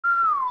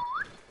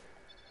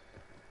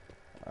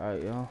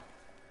Alright, y'all.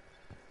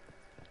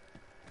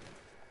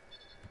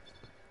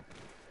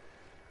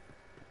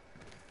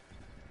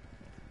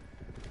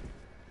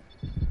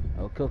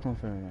 Oh, kill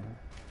confirm.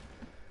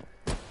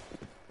 Bro,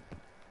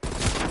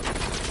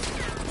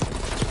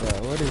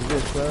 what is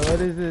this, bro?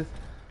 What is this?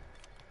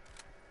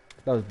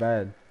 That was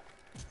bad.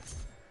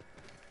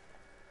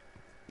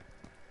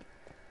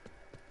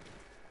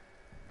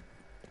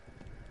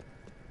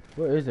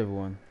 Where is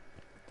everyone?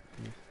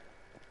 Jeez.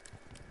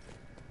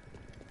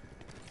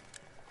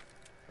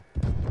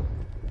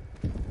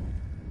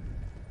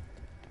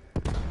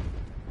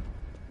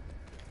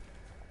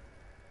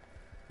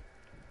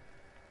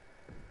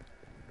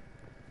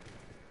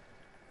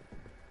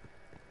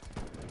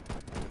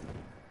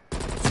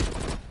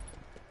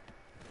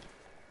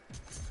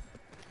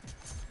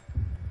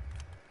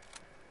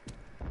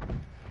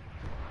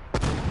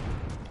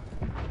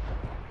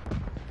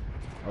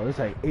 Oh, there's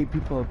like 8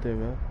 people up there,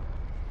 bro.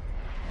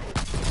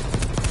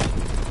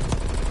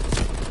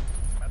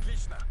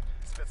 Отлично.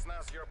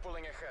 Спецназ, you're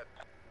pulling ahead.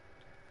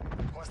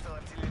 Hostile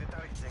artillery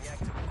targeting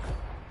active.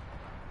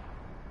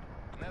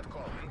 Net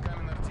call,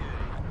 incoming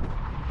artillery.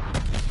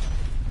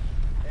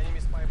 Enemy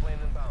spy plane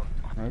inbound.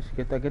 Nice.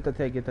 Get the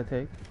take, get the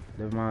take.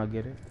 Never mind, I'll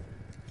get it.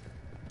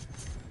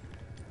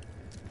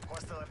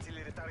 Hostile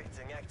artillery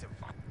targeting active.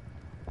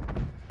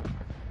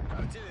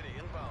 Artillery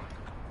inbound.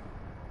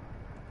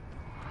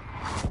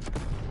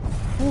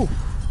 Whew.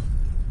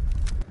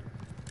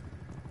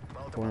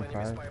 Multiple 4 and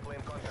enemy 5. spy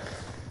plane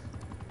contacts.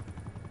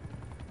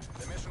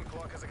 The mission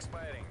clock is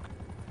expiring.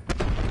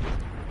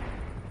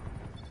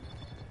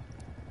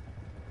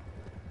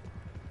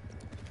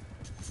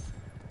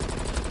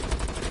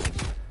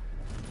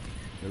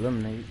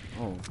 Eliminate.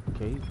 Oh,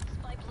 okay.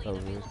 Spy That plane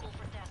was weird. available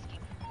for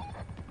tasking.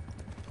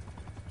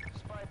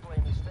 Spy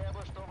plane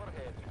established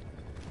overhead.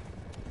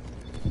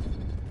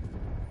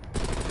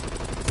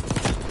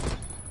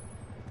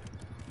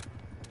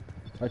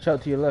 Watch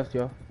out to your left,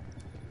 y'all.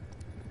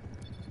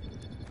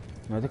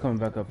 No, they're coming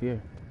back up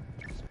here.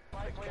 The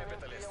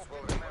capitalists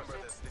will remember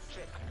this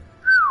defeat.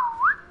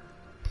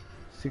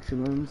 6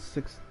 elims,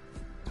 6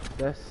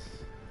 deaths.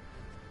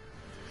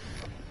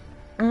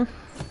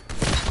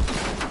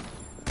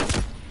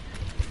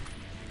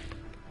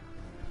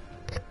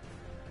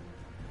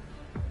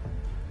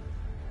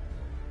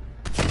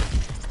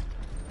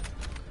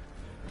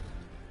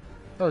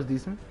 That was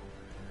decent.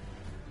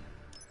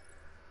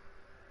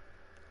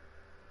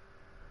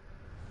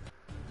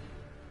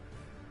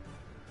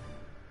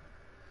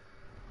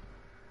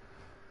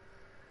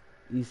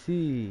 EC,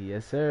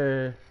 yes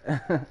sir.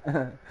 Yes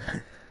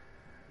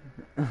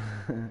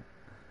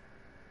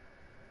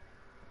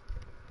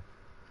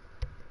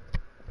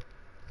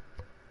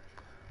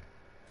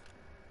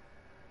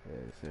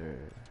sir.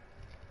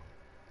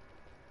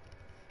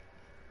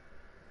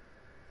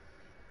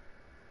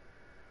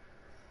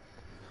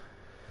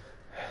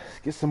 Let's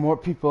get some more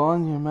people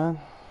on here, man.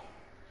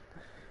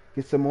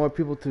 Get some more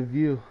people to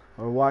view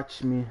or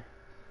watch me.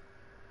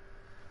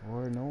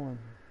 Or no one.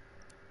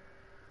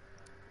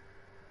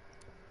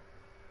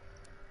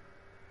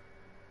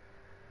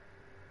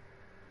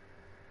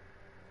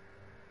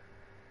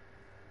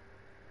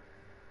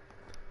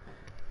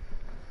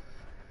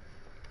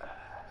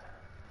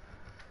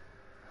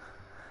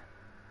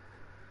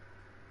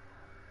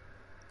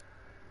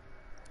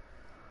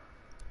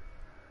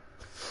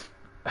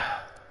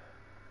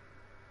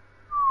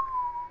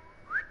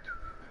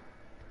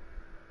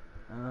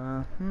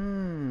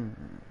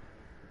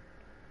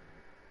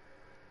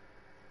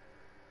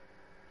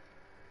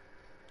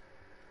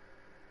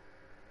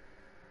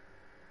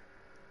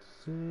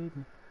 Save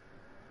me.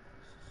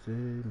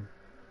 Save me.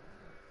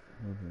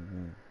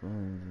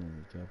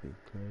 Drop it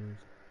crazy.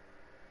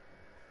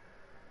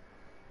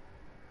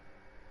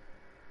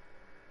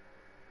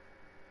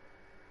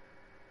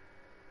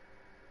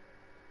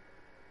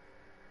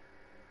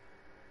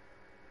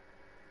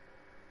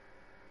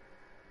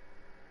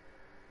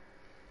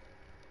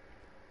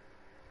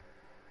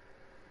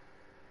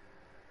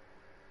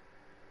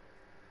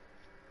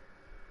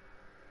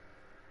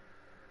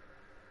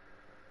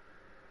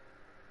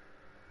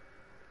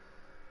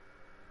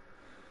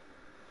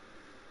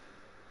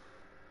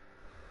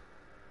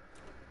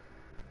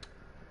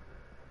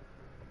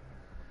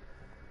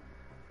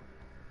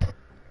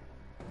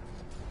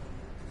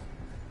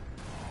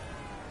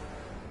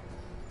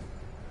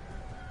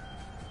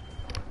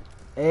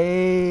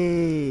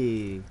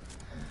 Hey,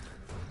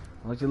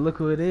 why don't you look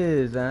who it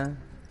is, huh?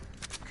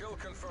 Kill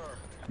confirmed.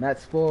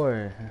 Matt's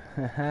 4.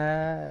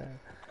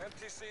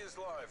 MTC is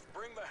live.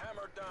 Bring the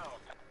hammer down.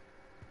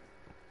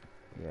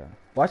 Yeah.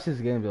 Watch this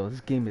game, though.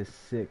 This game is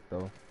sick,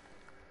 though.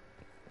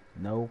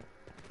 No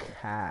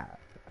cap.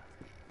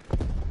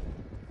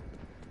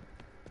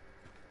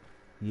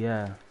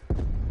 Yeah.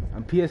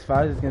 On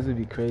PS5, this game's gonna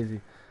be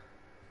crazy.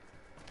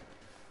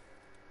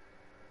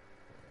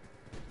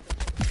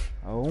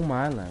 Oh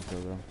my land,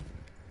 bro.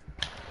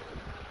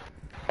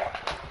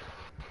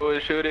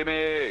 Who's shooting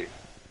me?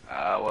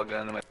 What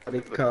gun am I? They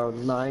call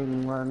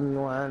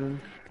 911.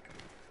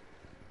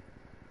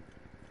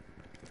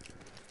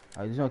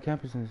 There's no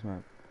campus in this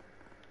map.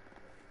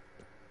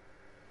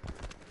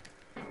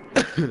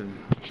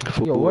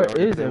 Yo, where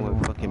already is been everyone?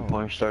 with fucking Oh.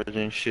 porn stars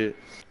and shit.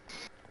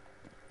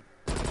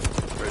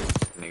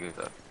 Niggas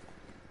up.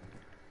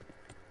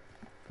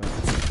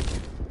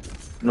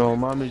 No,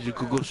 mommy, you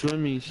could go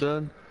swimming,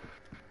 son.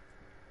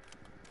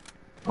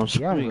 I'm Yeah, I'm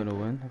swimming. gonna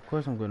win. Of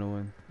course I'm gonna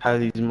win. How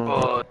these Oh,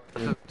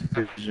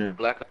 motherfuckers vision.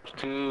 Black Ops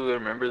 2, I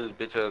remember this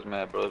bitch ass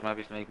mad, bro. This might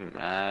be making me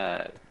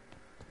mad.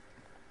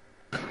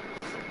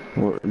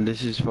 Well,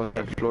 this is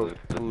fucking Florida,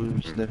 fool,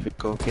 sniffing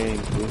cocaine,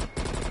 fool.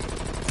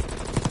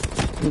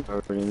 You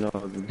already know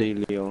the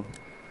dealio.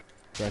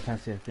 Yeah, I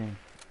can't see a thing.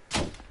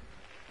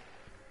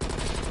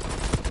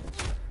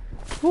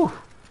 Whew.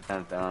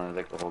 Hands down, it's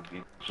like the whole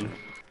beach.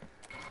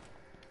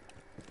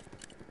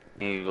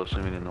 You go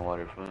swimming in the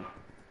water, fool.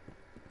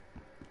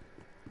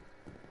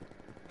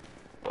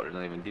 Water's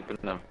not even deep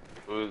enough.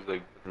 It was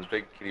like a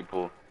straight kiddie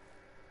pool.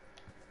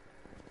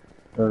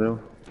 I know.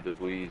 The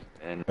buoys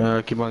and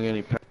Keep on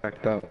getting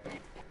packed out.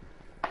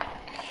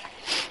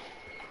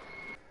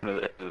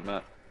 the edge of the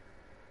map.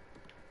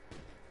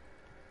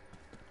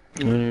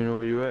 I don't even know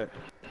where you at.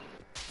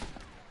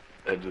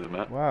 Edge of the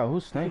map. Wow,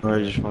 who's sniping?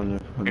 I just found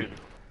you.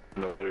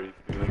 No, there.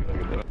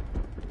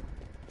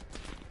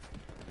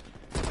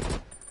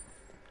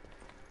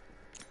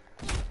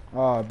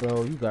 Oh,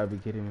 bro, you gotta be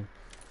kidding me.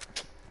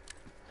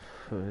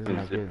 This is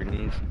not good.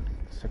 Knees.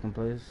 Second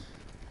place.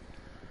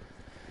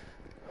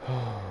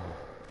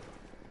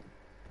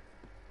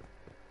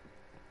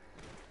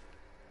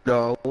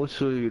 No, what's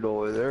you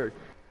over there?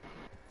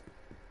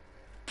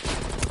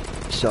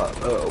 Shut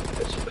up.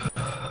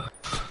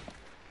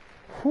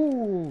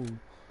 Whew.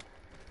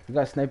 We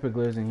got sniper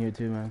glares in here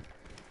too, man.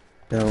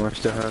 Damn, I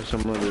still have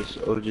some of this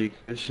OG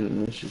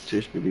cushion. This shit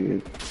tastes pretty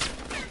good.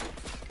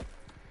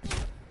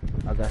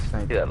 I got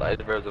sniped. Yeah,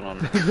 light version on.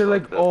 They're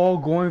like all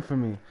going for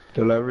me.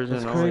 The levers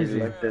That's and all, I crazy.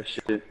 like that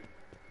shit.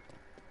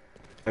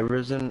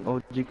 Levers and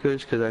OG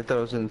kush, cause I thought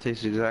it was gonna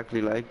taste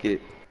exactly like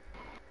it.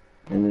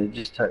 And it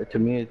just, to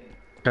me, it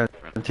kinda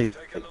tastes,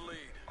 Taking the lead.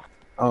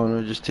 I don't know,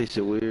 it just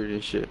tasted weird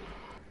and shit.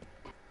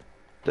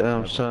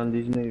 Damn, son,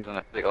 these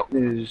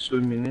niggas is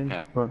swimming in.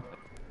 Yeah. Bro.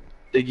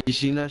 Think you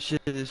seen that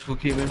shit? This fool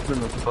came in from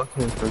the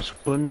fucking, from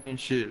swimming and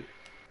shit.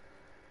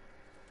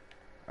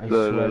 I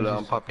Look, swear, look, I'm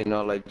just- popping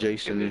out like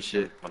Jason and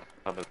shit.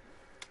 Look.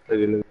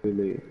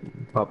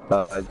 Popped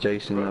out like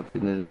Jason up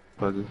in the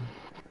fucking.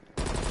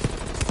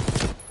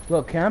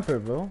 Look, camper,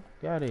 bro.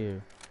 Get out of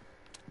here.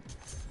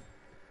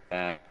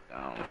 Down,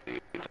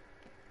 dude.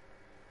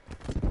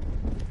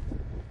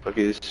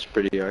 Okay, this is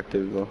pretty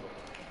active though.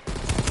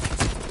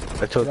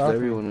 I told Get off me.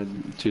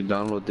 everyone to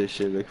download this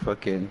shit, like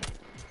fucking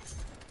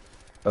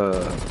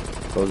Jose,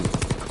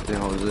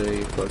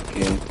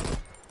 fucking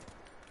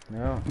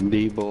Yeah.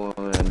 Debo,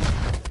 and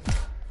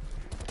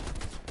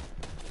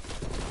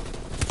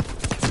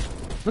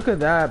Look at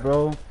that,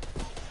 bro.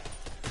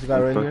 This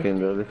guy right here. fucking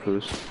the other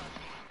fools.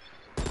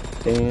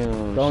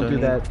 Damn, Don't do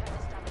sonny. that.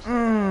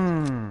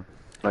 Mmm.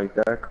 Like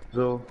that,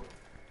 so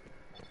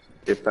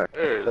get back.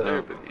 There's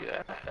everybody.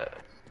 Yeah.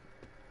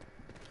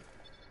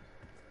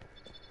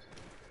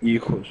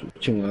 Hijo de su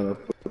chingada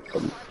puta.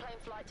 Plane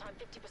flight time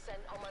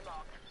 50% on my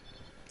mark.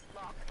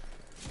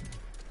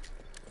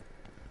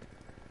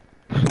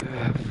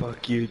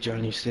 Fuck you,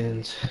 Johnny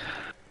Sins.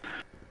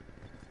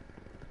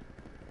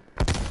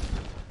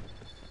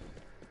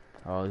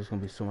 Oh, there's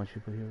gonna be so much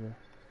people here, bro.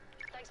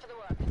 Thanks for the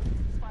work.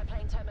 Spy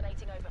plane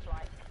terminating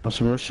overflight. On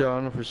some real shit, I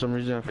don't know, for some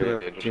reason I feel Yeah,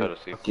 like just try to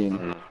see fucking.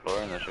 on the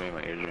floor and then show me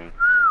my eardrum.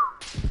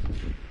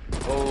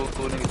 Oh,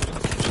 cool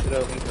nigga. Shit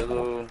out, nigga,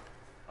 hello.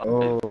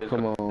 Oh,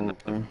 come on,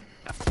 man.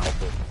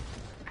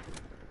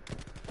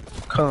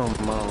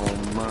 Come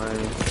on,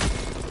 man.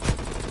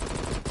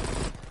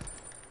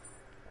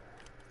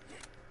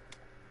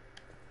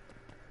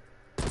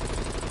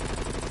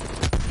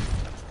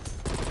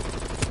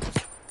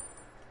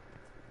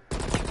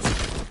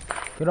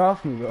 Get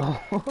off me, bro.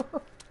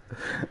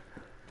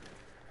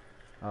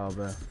 Oh,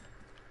 bro.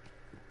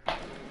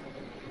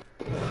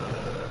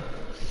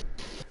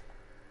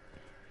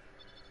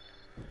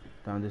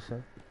 Down this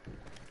side.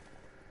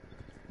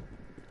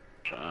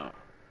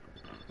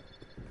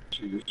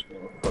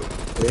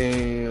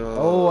 Damn.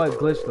 Oh, I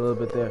glitched a little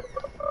bit there.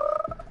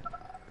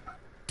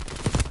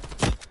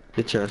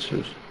 Get your ass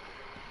loose.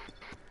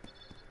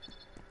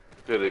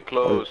 Dude, it Oh,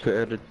 closed. could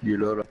edit your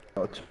load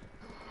out.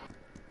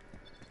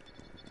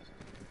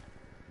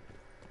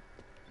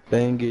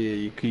 Dang it,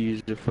 you could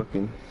use the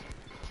fucking.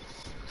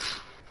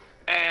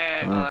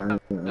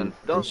 And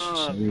don't.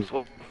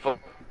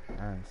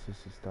 Man,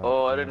 sissy, stop.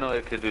 Oh, I didn't know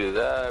it could do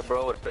that,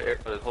 bro. With the air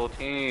for this whole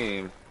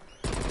team.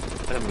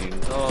 Let me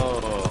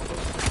know.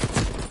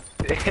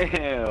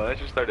 Damn, I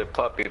just started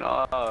popping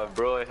off,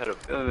 bro. I had a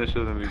feeling this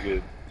was gonna be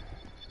good.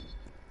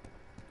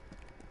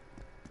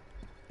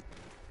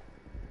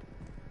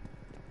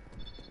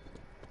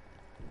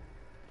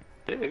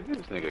 Yeah, give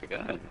this nigga a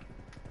gun.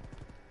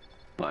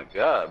 Oh my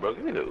god, bro,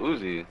 give me the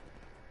Uzi.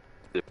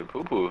 The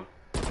poo poo.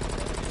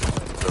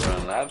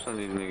 Run laps on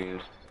these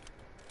niggas.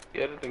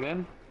 Get it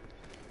again?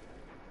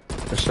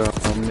 So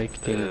I'm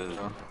making Yeah. it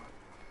now.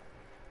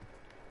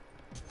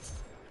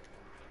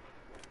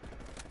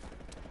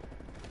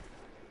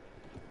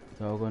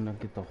 Y'all gonna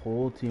get the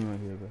whole team right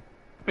here, bro.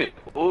 Wait,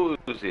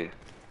 Uzi.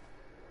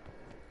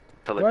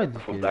 Tell Why like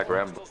did from you Black get it?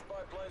 Rambo.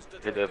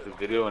 Hit that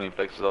video and he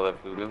flexes all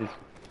that food guns.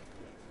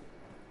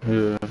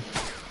 Yeah.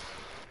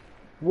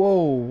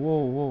 Whoa,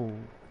 whoa, whoa.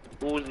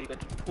 Uzi got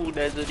the food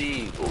as it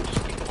is. Oh,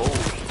 skip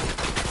holes.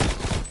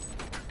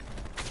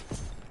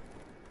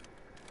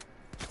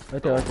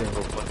 Right there, right For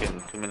there.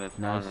 fucking 2 minutes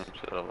Nice. long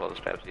instead of all the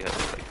straps he has.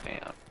 Like,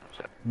 damn.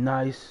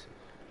 Nice.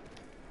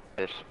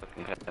 That's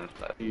fucking head and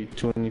slap.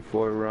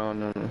 24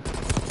 round on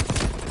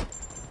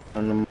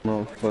the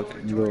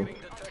motherfucking bro.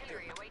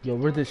 Yo,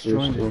 we're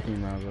destroying Yes, this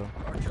team now, bro.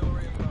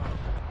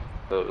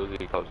 So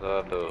Uzi comes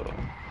out though.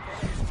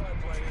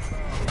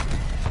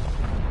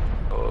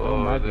 Oh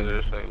my Uzi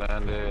goodness. just like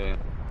landed.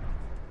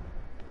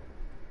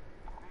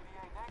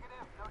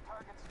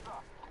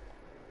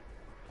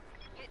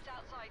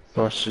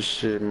 Watch this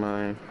shit,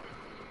 man.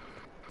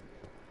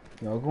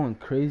 Y'all going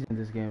crazy in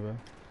this game, bro.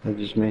 I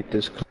just made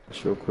this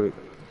clash real quick.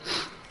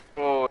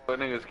 Oh, that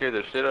nigga scared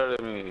the shit out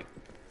of me.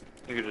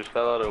 Nigga just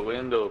fell out a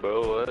window,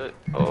 bro. What?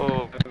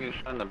 Oh, nigga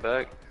shot in the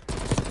back.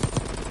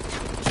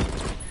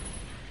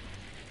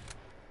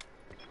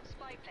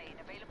 Spy plane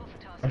available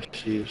for I tasking.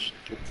 see it's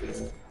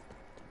stupid.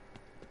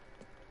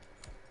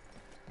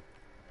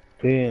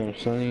 Damn,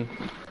 Sonny.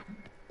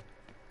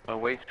 My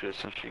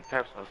waitress and she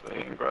taps on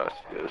saying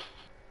gracias.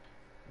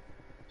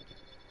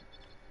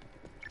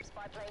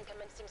 Spy plane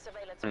commencing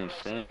surveillance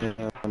Insane. operation.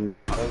 Yeah, I'm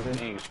buzzing.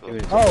 Thanks, Give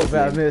it Oh, to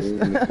bad me. miss.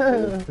 Control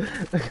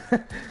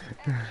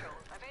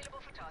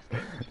available for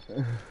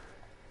tasking.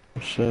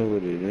 Show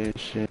what it is,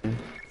 shit. Spy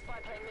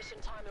plane mission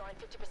timeline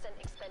 50%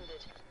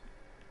 extended.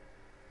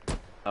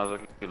 I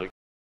was like,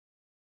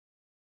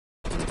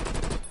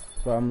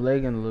 Bro, I'm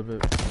lagging a little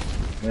bit.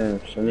 Yeah,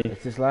 Sonny.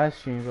 It's this live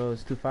stream, bro.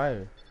 It's too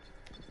fire.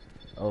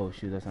 Oh,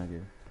 shoot, that's not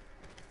good.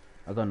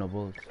 I got no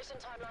bullets. Mission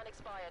timeline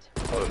expired.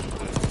 oh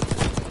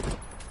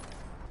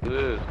shit.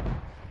 This.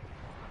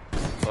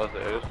 Oh, the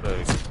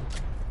airstrike.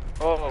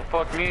 Oh,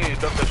 fuck me.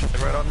 Dumped that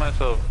shit right on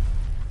myself.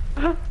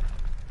 Yeah,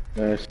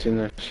 I seen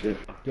that shit.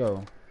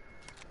 Yo,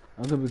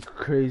 I'm gonna be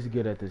crazy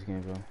good at this game,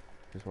 bro.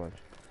 Just watch.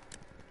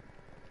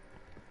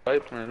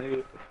 Fight plan, nigga.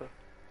 What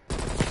the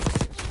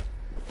fuck?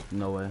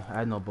 No way. I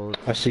had no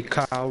bullets. I see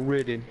Kyle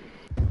Ridden.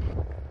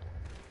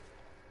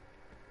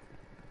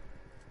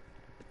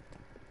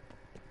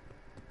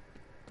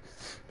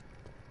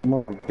 Come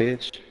on,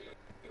 bitch.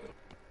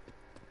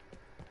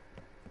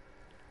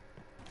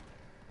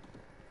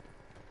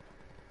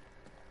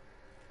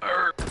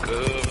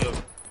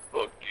 America.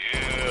 Fuck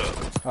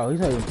yeah. Oh, he's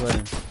not even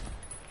playing.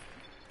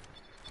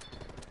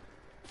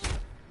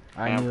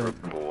 I knew Amber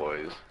it.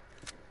 boys.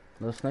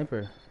 Little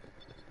sniper.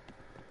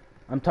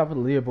 I'm top of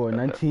the leaderboard. Yeah,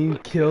 19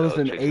 that's- kills yeah,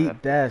 and chasing 8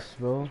 that. dash,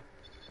 bro.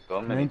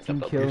 Go, man, 19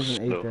 jump up kills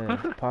here. and 8 Slow.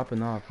 dash.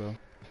 Popping off, bro.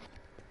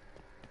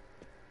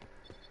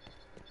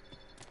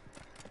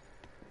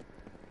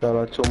 Shout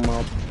out to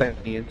my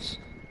fans.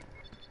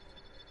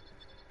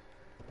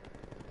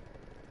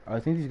 I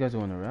think these guys are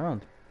going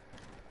around.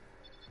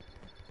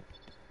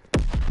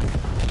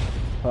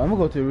 Oh, I'm gonna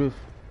go to the roof.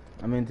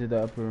 I'm into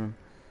the upper room.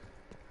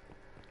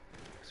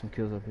 Some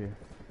kills up here.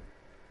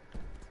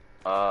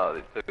 Ah,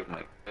 they took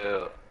my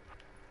kill.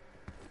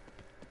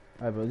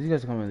 Alright, bro. These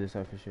guys are coming this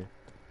side for sure.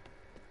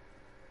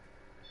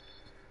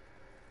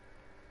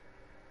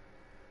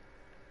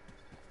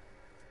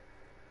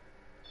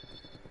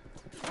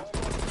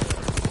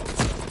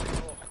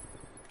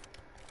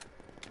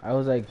 I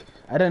was like,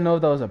 I didn't know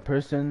if that was a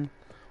person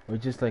or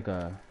just like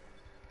a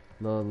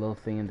little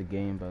thing in the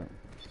game, but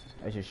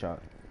I just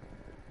shot.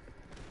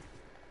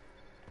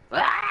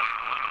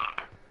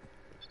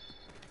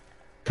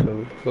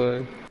 So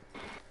fun.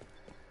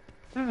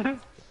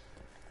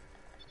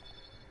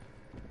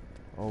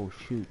 Oh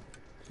shoot.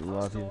 There's a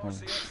lot of people coming.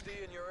 CSD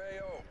in your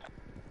AO.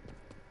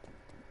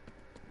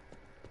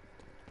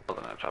 Hold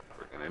on,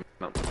 chopper.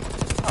 No.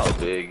 How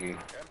big?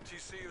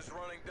 MTC is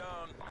running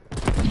down.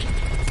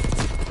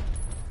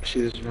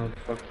 See this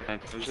motherfucker. Can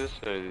I use this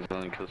or is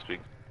only kill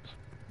streak?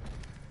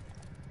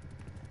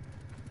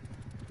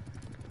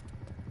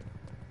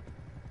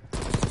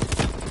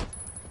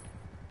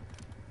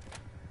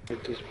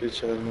 Get this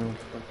bitch out of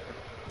motherfucker.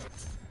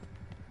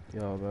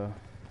 Yo, bro.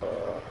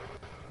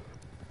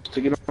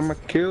 Sticking on my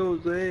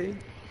kills, eh?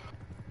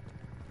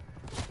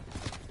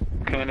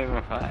 Can't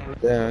even find.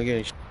 Damn, I'm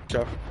getting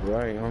shot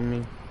right on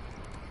me.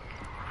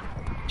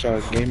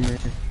 Shot gamer.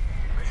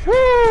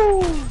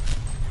 Woo!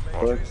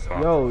 What?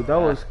 Yo, that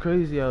was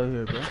crazy out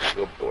here, bro.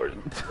 Go board.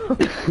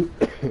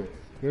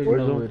 You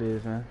already know who it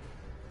is, man.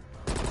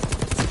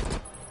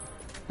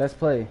 Let's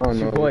play. Oh It's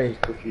no, your boy.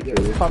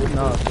 Popping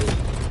off.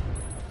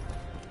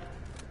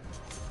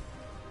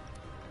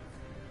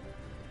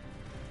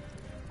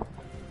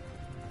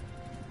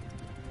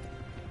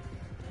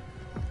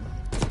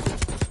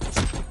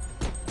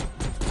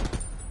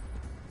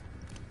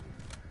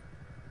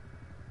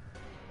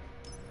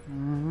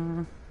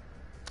 Mhm.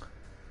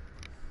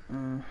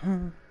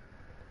 Mhm.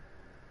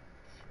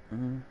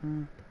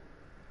 Mhm.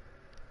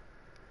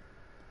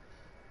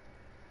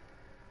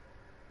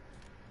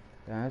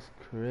 That's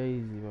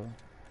crazy, bro.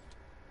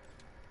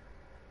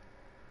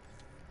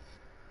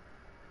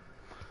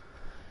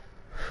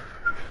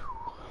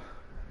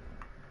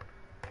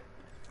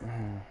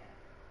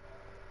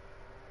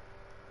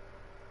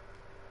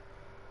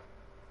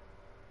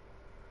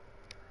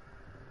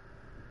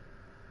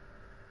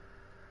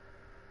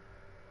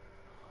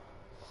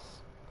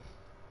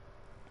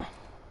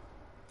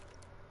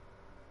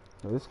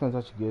 Oh, this gun's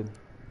actually good.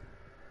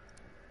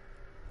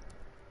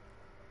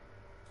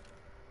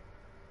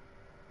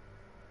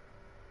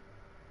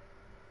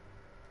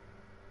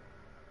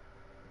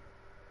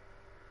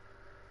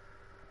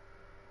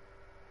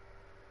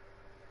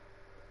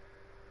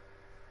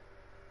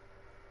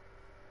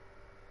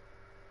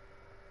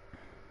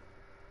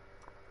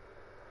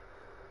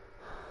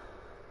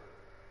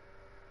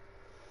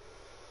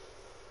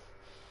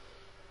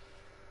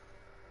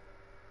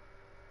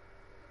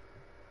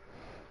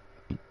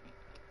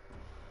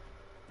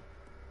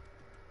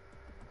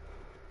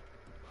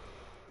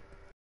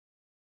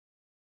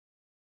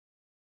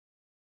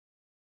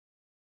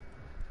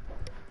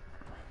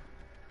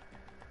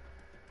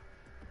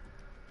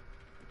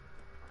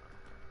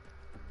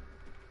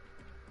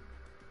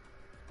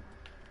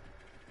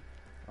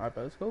 Alright,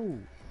 let's go.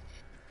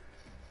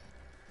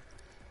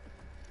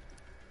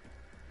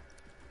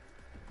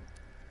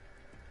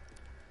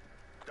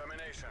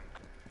 Domination.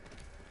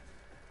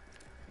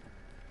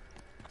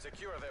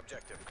 Secure the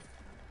objective.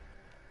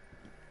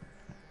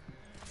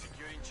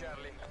 Securing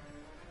Charlie.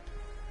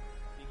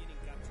 Beginning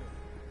capture.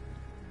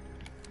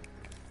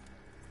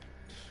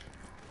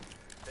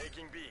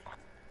 Taking B.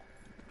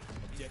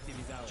 Objective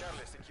is ours.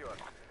 Charlie secure.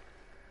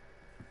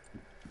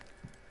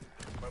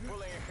 We're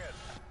pulling ahead.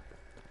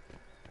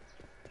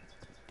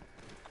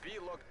 B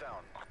locked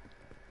down.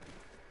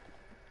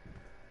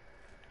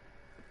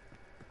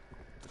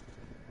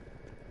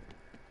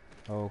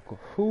 Oh,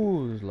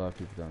 cool. There's a lot of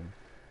people down.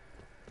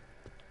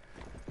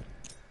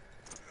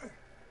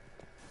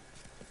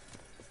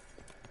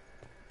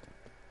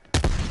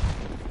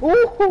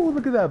 Oh,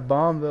 look at that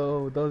bomb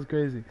though. That was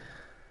crazy.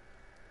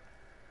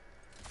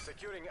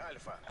 Securing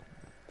Alpha.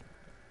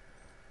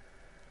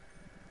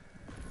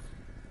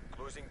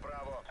 Losing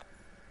Bravo.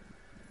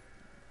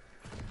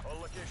 All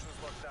locations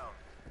locked down.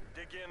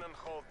 Dig in and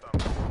hold them.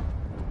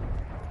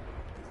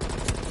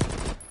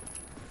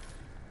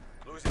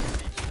 Losing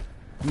C.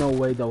 No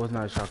way that was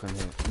not a shotgun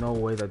hit. No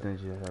way that didn't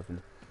just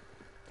happen.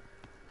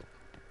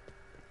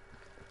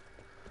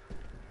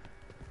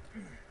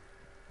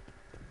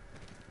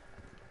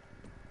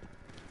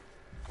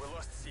 We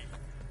lost C.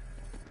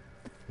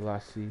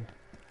 Last C.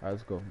 Alright,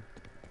 let's go.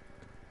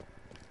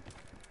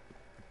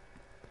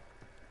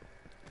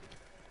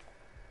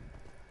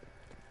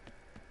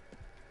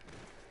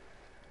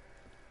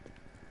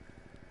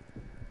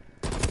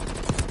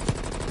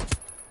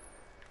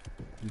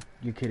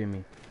 You're kidding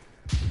me.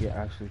 You're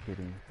actually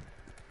kidding me.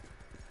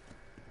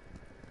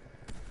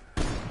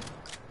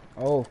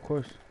 Oh, of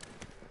course.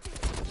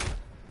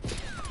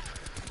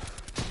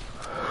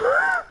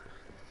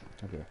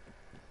 Okay.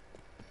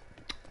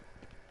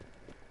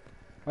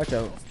 Watch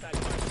out.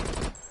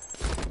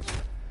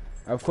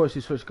 Of course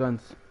he switched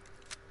guns.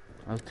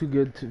 I was too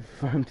good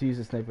for him to use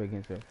a sniper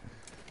against her.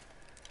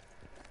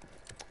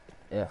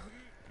 Yeah.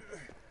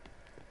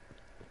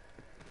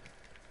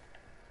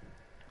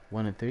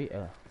 1 and 3?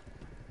 Yeah.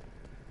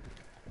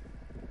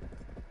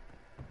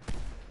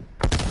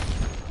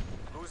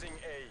 Losing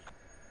A.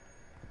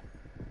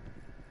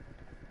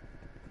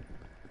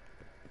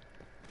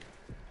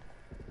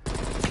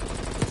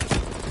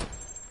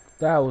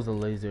 That was a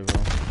laser,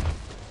 bro.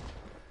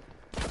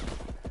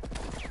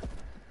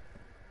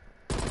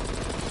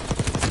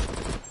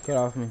 Get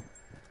off me.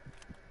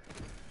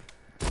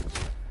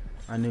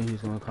 I knew he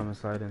was gonna come and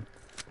slide in.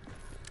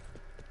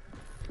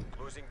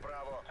 Losing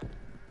Bravo.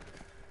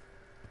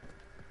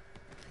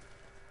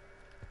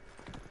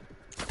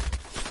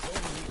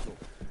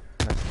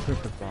 That's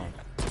perfect bomb.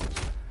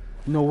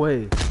 No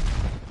way.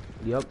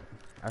 Yep.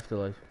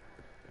 Afterlife.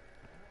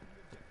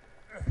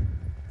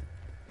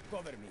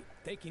 Cover me.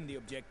 Taking the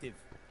objective.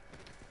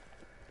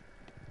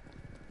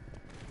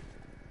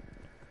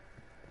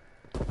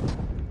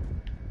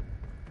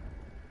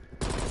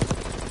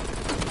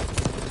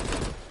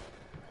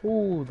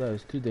 Ooh, that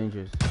is too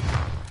dangerous.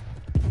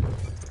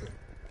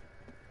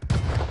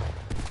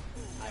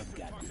 I've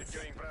got this.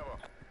 Securing Bravo.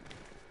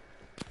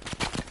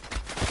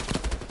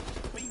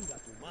 Venga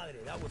tu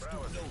madre, that was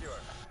Bravo too close. secure.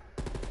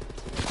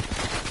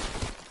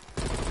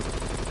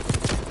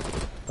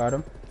 Got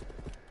him.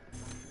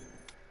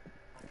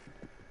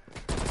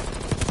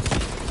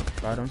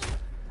 Got him.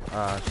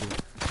 Ah, shoot.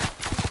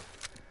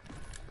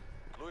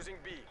 Losing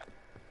B.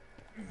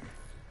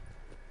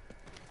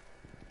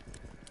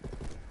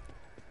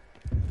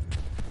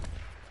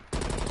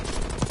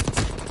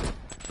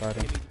 Got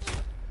him.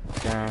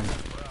 Down.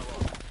 Bravo.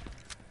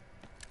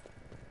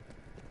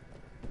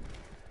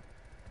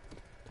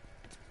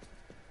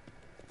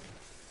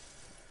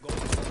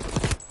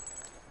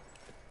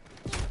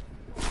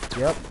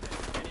 Yep.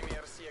 Enemy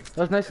RC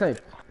That was nice snipe.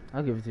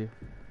 I'll give it to you.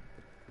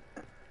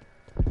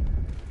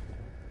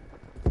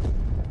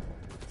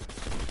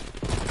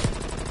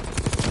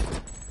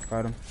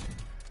 Got him.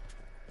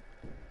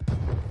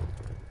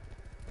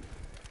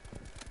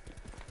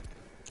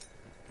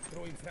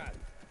 Throwing frag.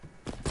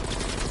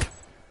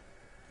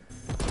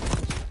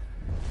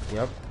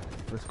 Yep.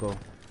 Let's go.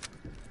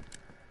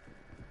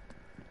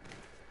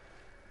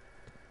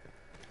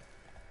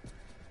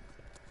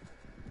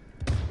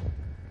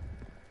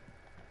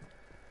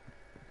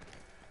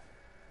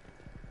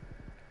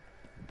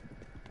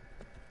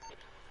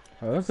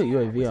 Oh, let's put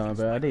UAV on,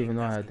 bro. I didn't even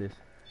know I had this.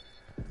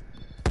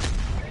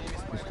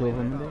 There's two of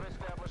them in there.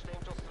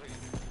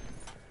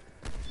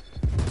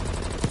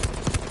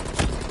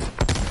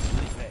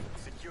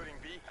 Securing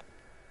B.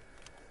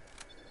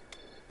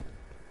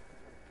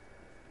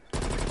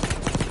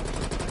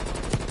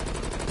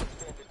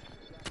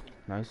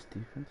 Nice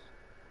defense.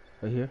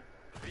 Right here.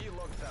 B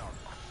locked down.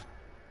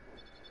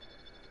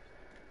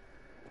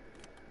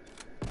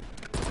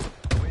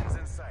 Wins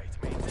in sight.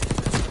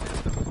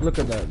 Maintain. Look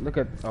at that. Look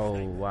at.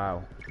 Oh,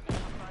 wow.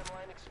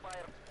 Timeline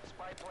expired.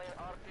 Spy plane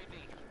RTB.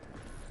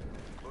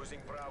 Losing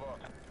Bravo.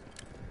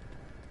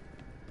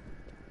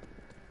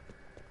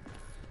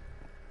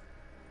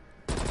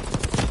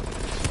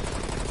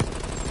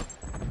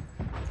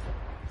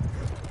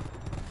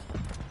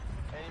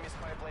 Enemy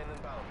spy plane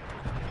inbound.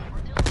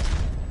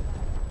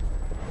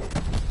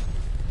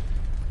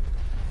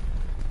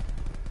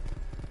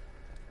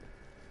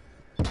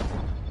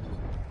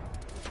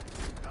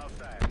 Half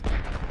time.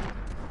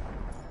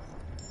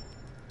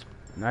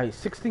 Nice.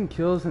 16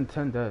 kills and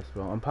 10 deaths,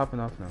 bro. I'm popping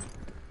off now.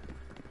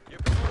 You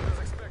performed as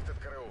expected,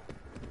 crew.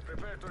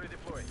 Prepare to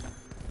redeploy.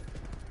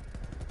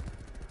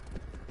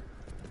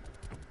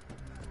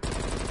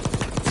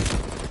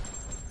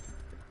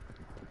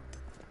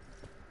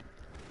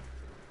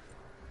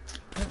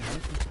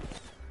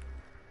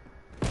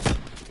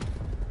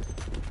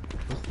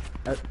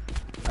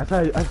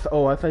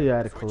 I thought you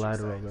had a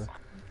collateral, bro.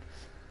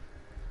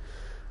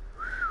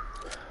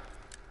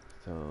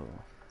 So,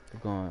 we're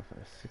going for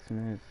 6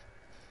 minutes.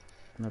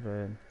 Not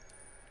bad.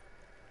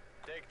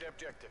 Take the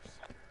objectives.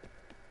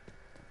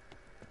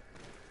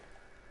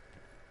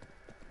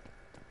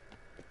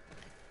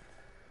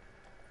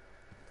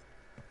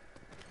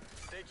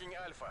 Taking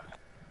Alpha.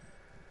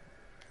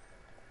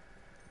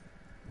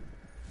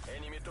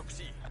 Enemy took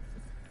C.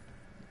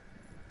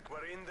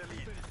 We're in the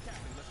lead.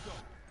 Let's go.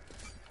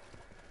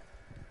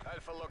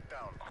 Alpha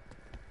lockdown.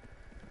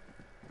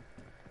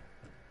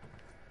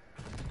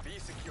 B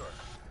secure.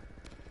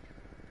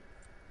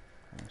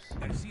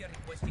 Garcia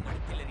requesting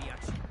artillery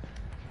action.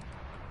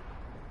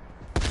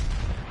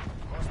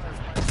 Hostile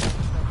spy plane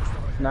established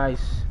overhead.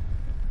 Nice.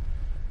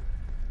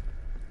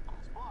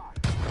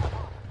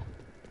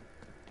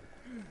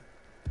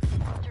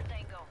 Hunter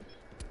Tango.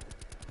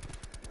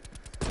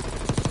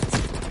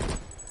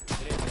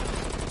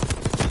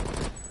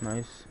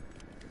 Nice.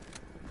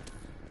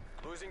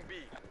 Losing B.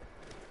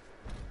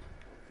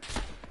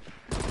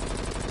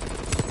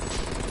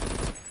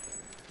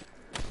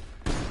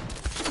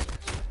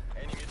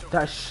 Enemy took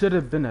That should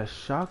have been a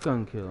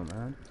shotgun kill,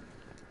 man.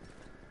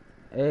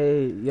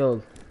 Hey,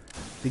 yo,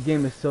 the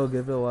game is so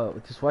good, bro. Wow.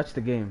 Just watch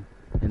the game,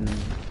 and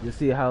you'll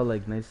see how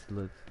like nice it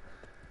looks.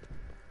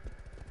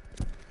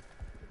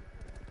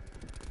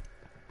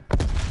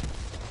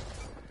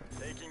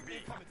 taking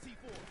B. Come at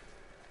C4.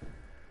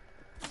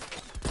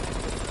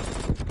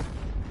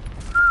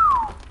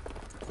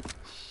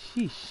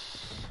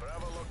 Sheesh.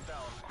 Bravo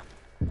lockdown.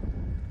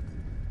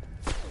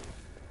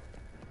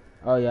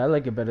 Oh yeah, I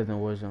like it better than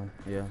Warzone.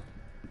 Yeah.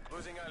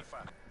 Losing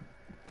Alpha.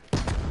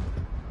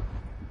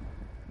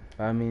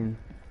 I mean,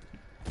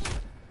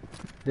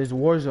 there's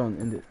Warzone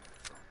in the.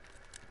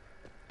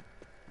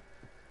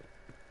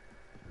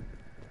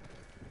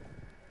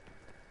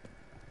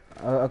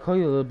 I'll call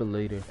you a little bit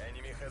later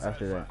Enemy has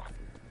after Alpha.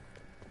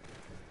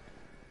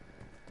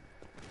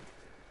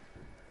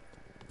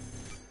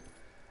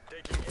 that.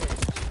 Taking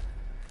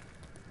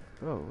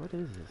A. Bro, what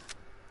is this?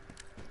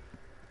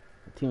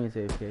 My teammates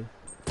AFK.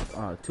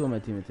 Two of my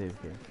teammates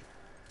AFK.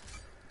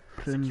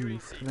 Friendly, Securing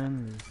C.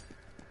 friendly.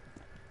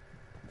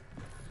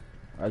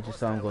 I just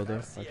saw him go there.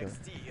 Hostile Okay.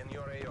 RCXD in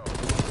your AO.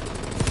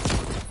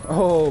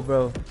 Oh,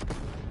 bro.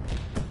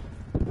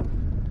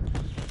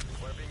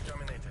 We're being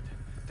dominated.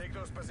 Take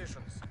those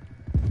positions.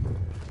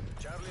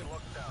 Charlie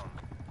locked down.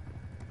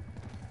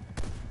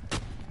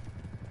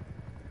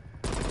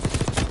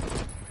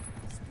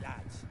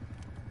 Splash.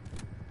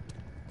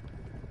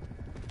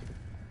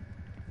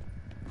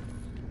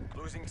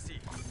 Losing C.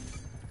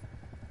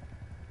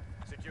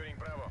 Securing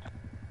Bravo.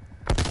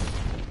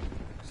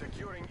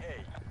 Securing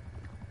A.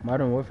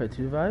 Modern Warfare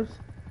 2 vibes?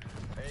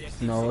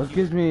 A No, it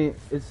gives me.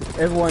 It's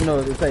everyone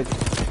knows. It's like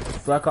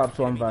Black Ops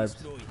 1 vibes.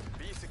 Destroyed.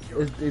 B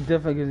secure. It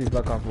definitely gives me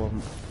Black Ops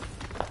 1.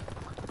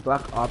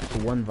 Black Ops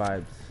 1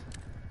 vibes.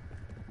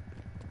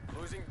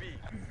 Losing B.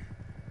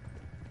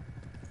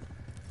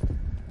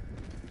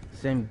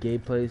 Same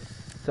gameplay,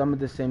 some of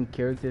the same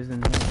characters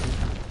in here.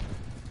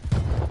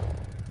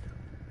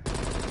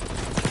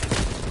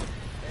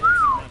 Enemy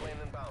spy plane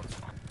inbound.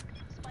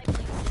 Spy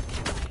plane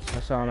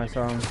secured. I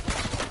saw him.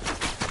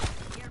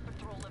 Air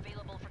patrol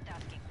available for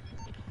tasking.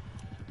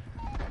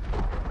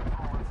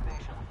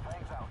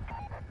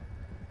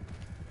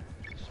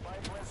 Spy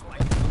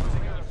plane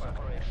losing Alpha.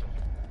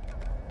 Taking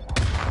Bravo.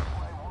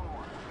 Flight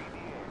 1-1.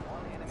 Ascend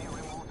to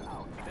Angels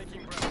 9.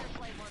 Taking Buster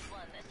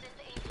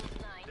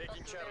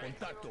Charlie.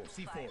 Contacto,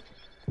 C4.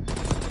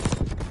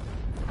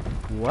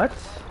 What?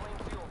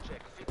 Plane fuel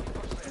check.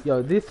 50%. Yo,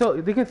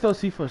 they can throw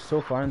C4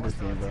 so far in this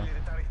game, bro.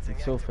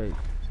 It's so fake.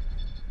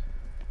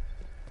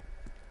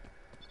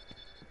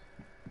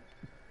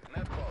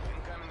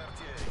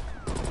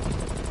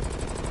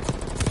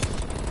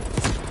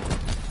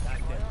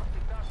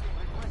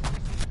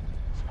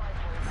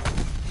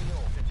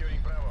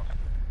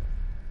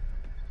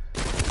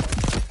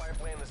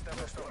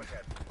 established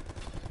overhead.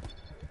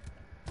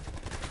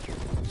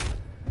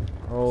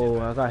 Oh,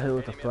 I got hit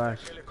with a Enemy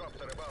flash.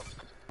 helicopter above.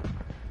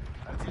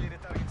 Artillery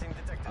targeting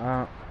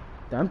detected.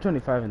 I'm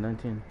 25 and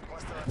 19.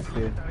 Cluster That's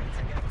artillery good.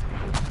 targeting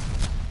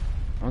active.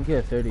 I'll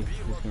get a 30 V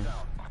this locked game. down.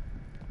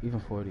 Even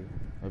 40.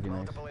 That'd be nice.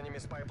 Multiple enemy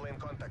spy plane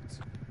contacts.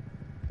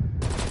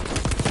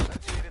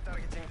 Artillery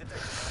targeting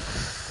detected.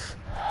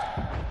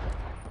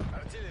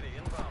 Artillery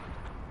inbound.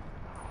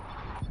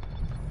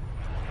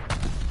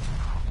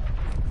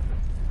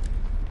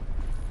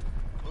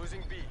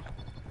 Losing B.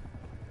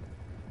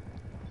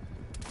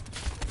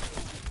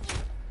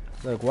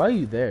 Like, why are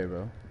you there,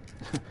 bro?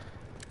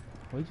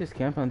 Why you just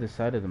camp on this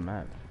side of the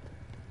map?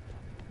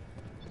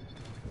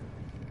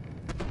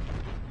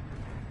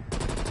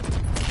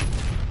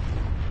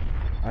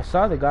 I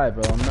saw the guy,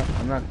 bro.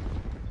 I'm not.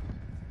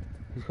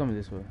 He's coming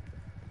this way.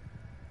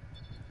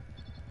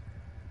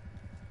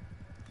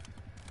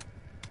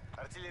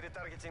 Artillery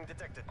targeting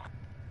detected.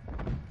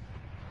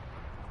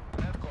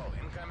 Net call.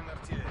 Incoming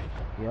artillery.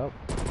 Yup.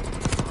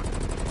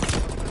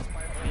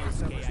 Spy plane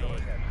established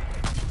overhead.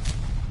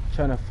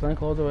 Trying to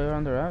flank all the way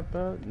around the ramp,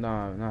 bro?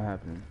 Nah, not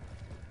happening.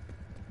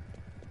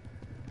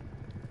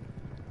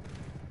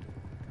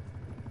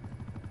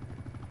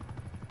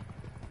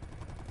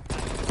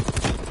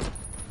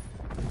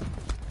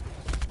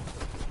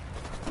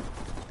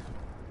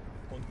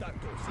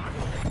 Contacto,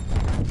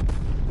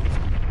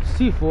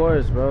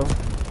 C4s, bro.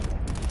 Just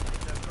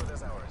good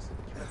as ours.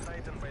 Keep it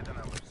tight and wait on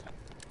ours.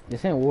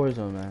 This ain't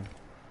Warzone, man.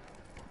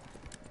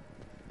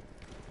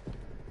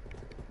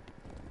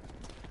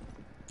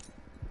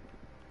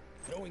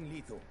 throwing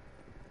lethal.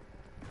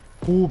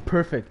 Ooh,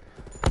 perfect.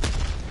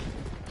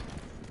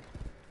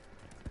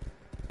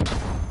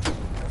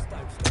 Hostile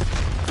stop.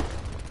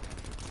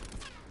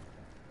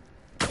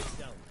 Heads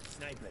down,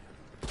 sniper.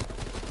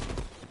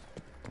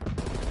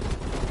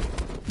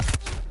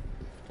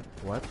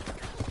 What?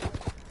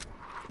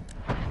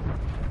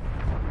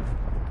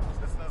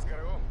 Спецназ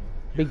ГРУ.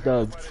 Big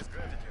dubs. Fire is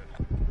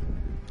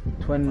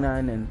gratitude.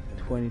 29 and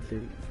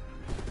 23.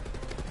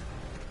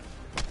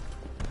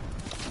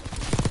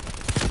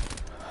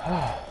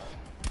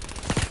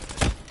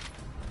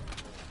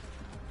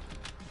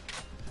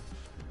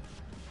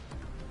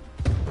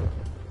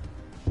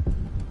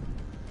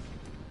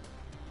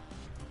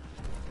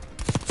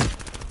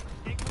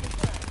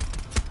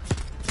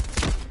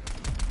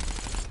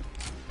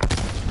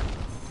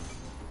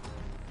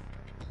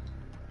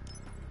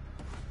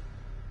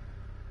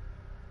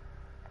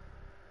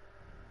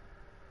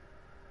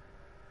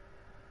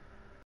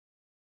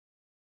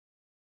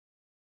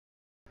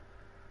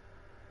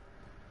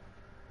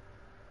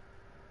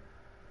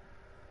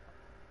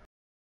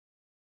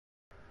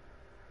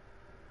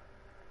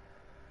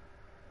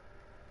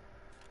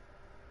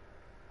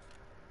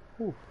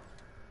 Oof.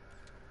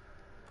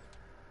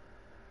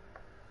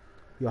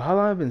 Yo, how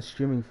long have I been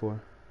streaming for?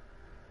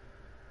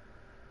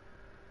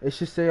 It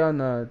should say on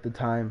the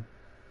time.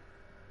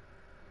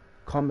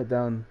 Comment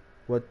down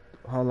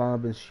how long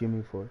I've been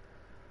streaming for.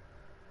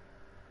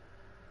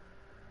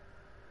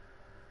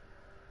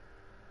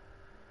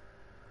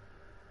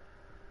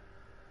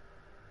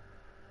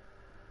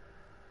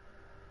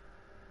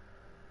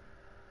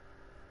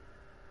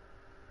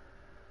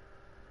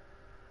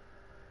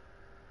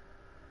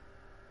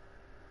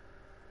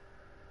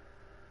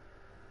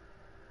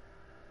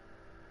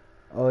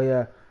 Oh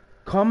yeah.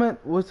 Comment,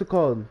 what's it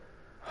called?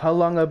 How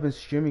long I've been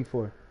streaming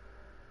for.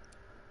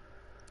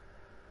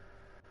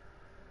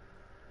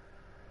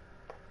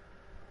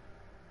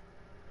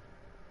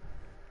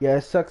 Yeah,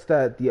 it sucks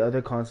that the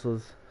other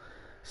consoles,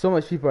 so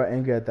much people are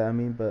angry at that, I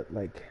mean, but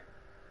like,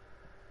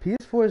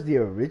 PS4 is the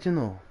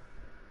original,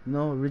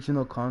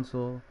 original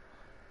console.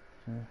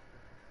 Yeah.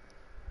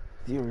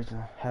 The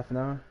original. Half an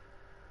hour?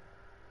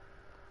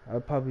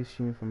 I'll probably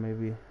stream for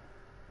maybe,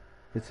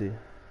 let's see,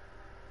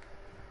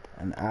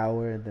 an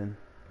hour, and then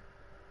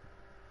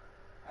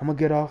I'm gonna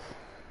get off.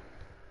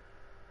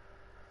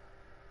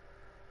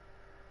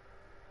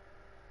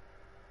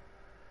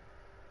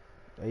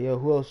 Hey, yo,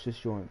 who else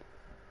just joined?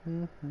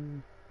 28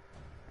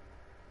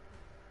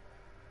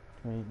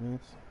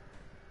 minutes.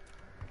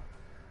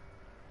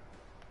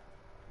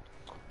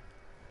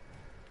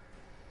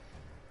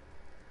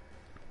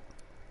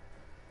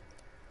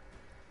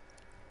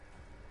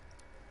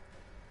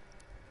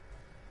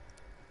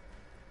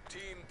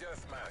 Team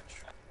deathmatch.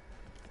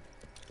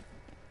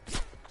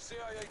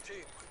 CIA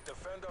team,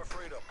 defend our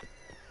freedom.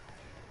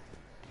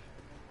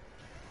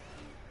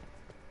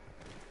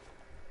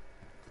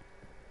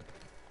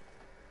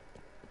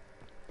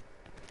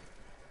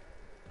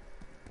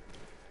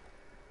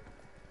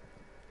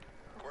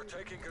 We're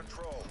taking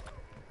control.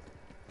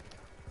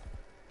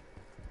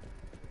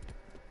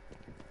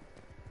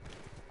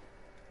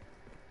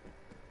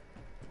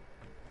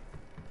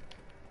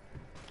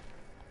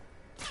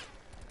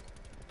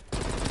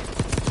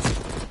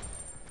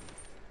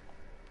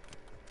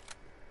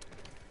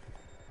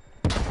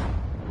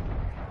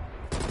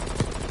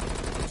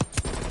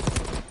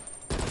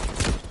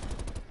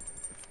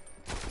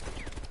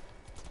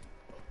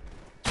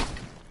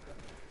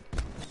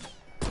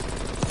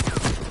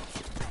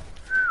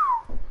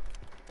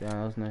 Damn,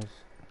 that was nice.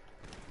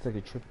 It's like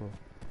a triple.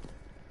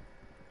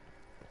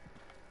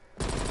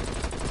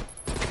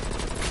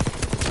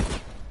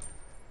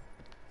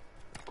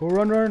 Go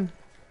run, run.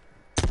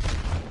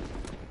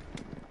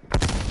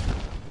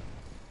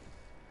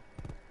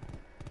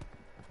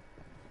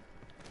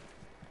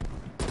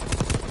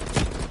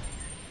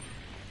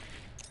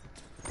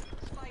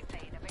 Spy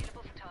plane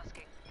available for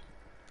tasking.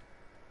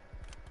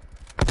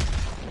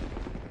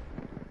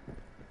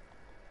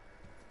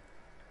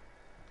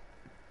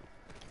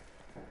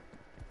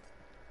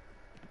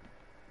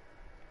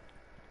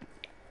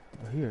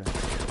 Oh, here.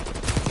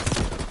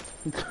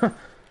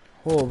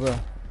 Oh, bro.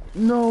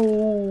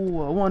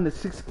 No, I won the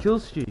 6 kill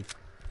streak.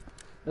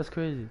 That's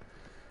crazy.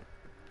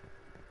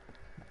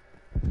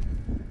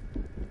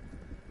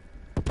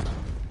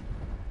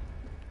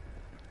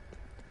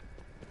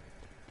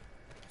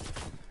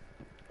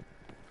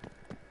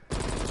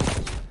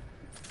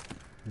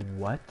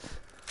 What?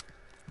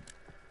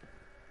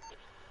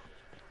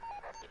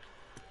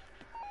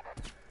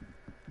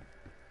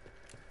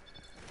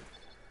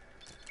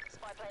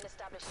 Spy plane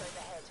established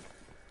overhead.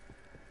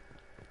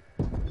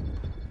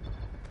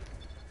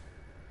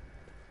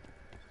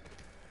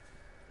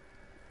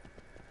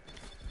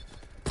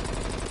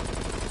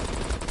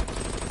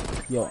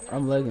 Yo,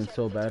 I'm lagging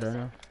so bad right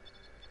now.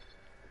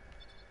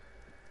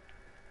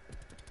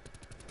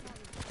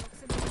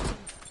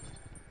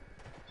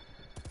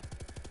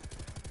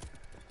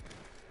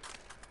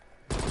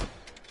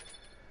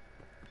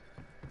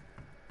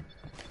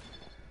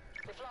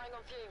 We're flying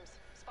on fumes.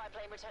 Spy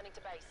plane returning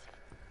to base.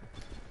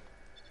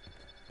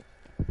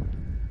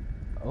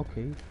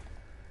 Okay.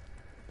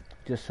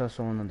 Just saw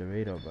someone on the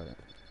radar, but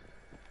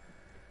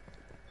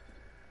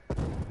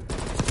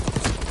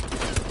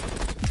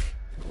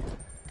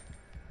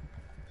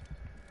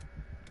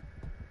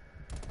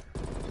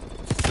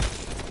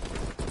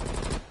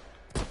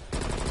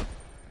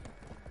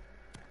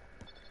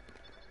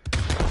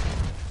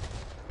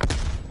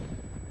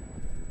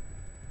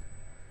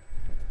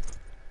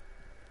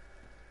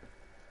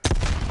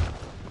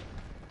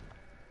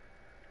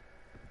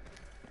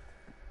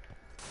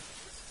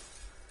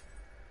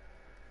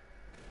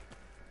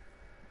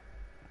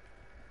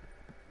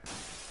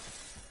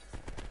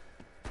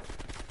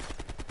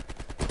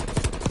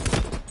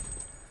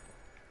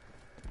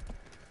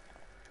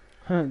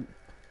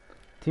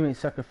teammate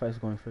sacrifice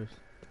going first.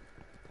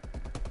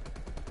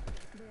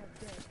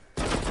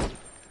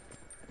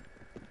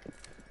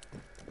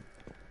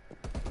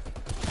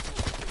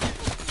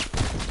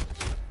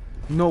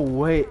 No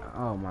way.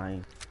 Oh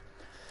my.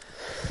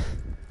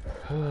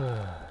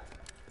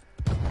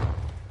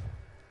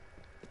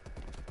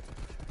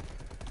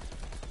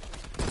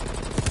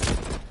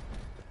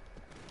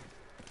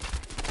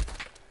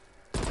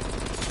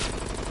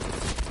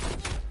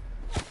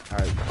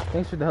 Alright.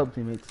 Thanks for the help,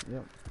 teammates.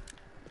 Yep.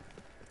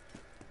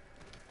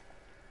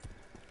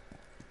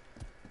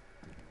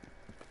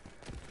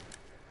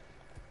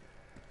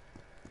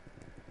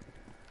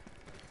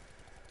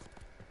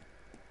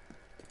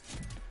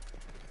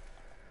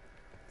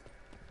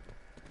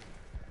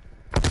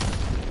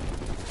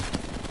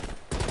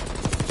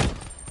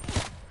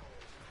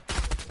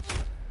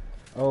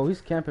 Oh,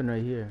 he's camping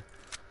right here.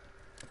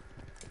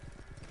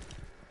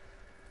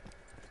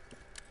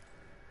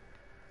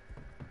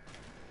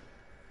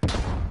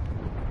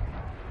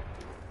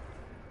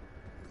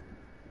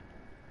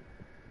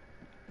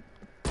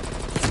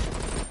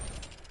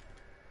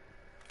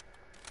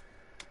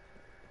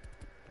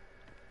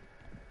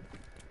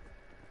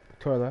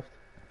 To our left.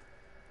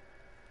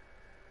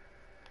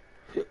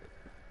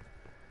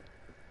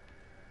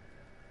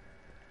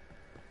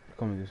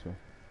 Coming this way.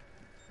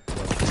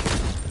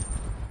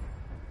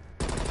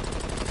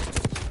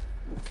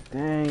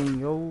 Dang,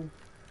 yo.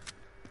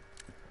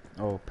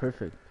 Oh,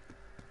 perfect.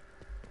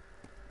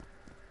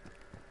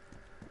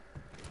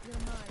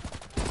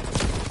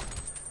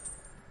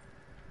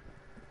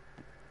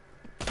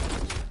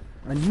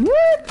 I knew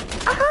it!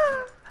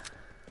 Ah!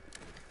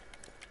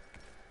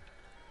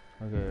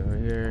 Okay,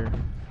 right here,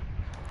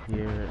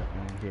 here,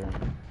 and here.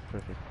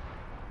 Perfect.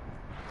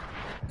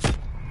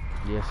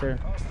 Yes, sir.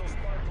 Hostile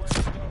spy plane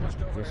established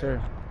overhead. Yes,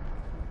 sir.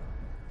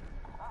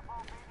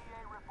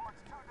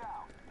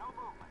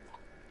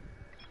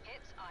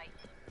 Hits I.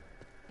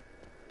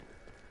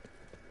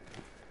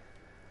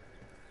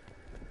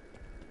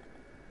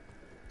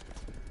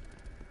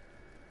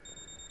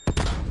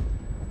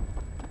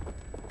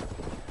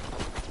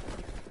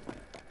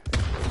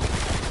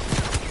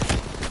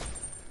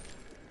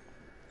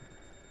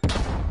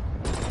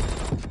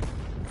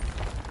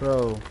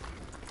 Bro.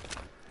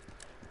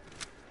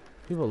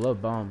 People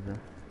love bombs, man.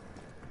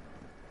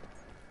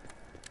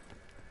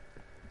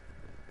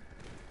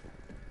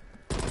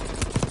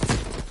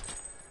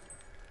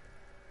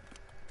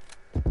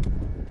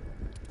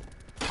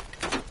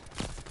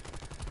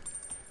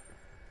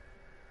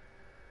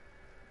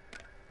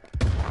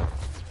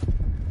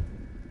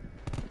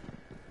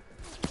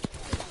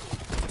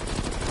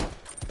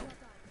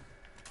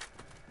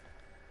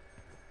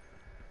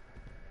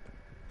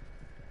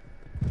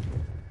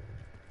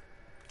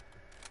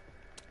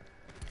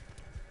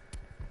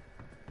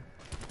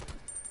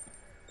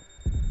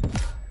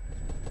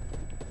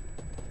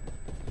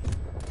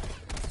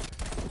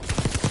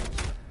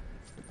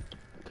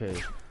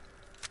 okay.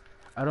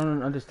 I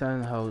don't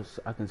understand how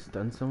I can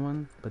stun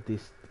someone, but they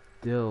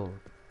still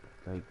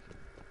like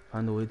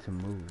find a way to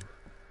move.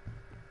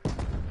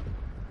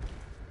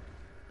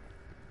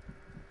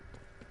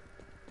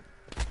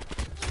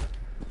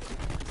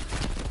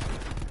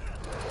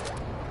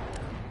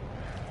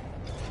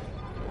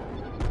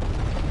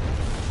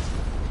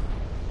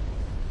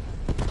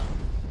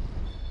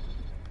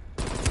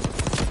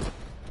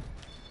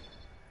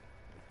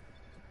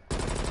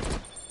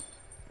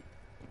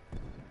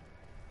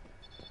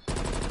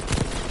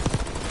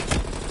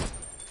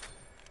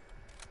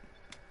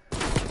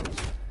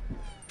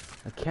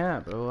 I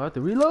can't, bro. I have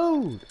to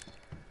reload.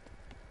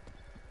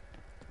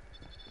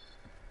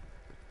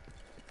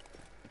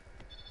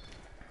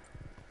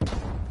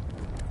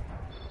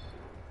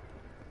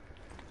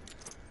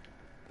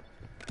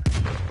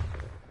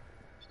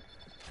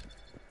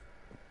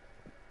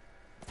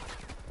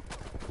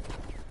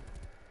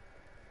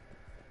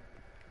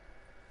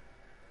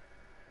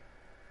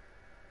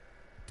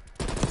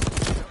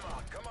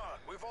 Come on,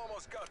 we've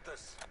almost got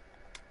this.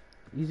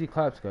 Easy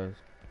claps, guys.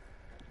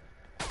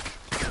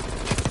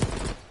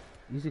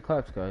 Easy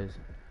claps, guys.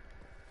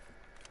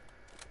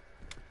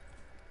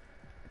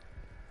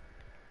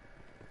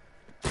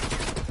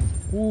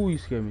 Ooh, you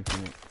scared me too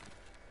much.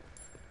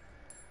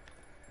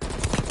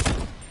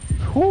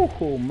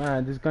 Oh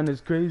man, this gun is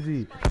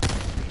crazy.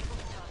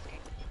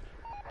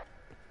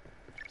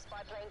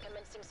 Spy plane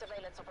commencing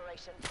surveillance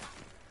operation.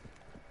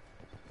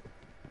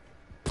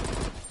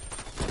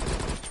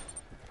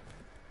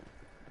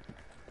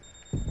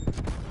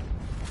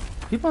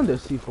 Keep on their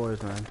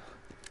C4s, man.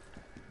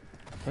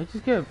 Can I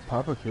just get a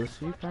proper kill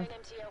streak, Spy man? plane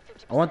MTL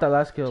 50%. I want that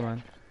last kill,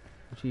 man.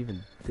 Don't you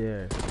even dare.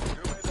 You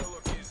made that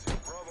look easy.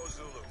 Bravo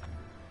Zulu.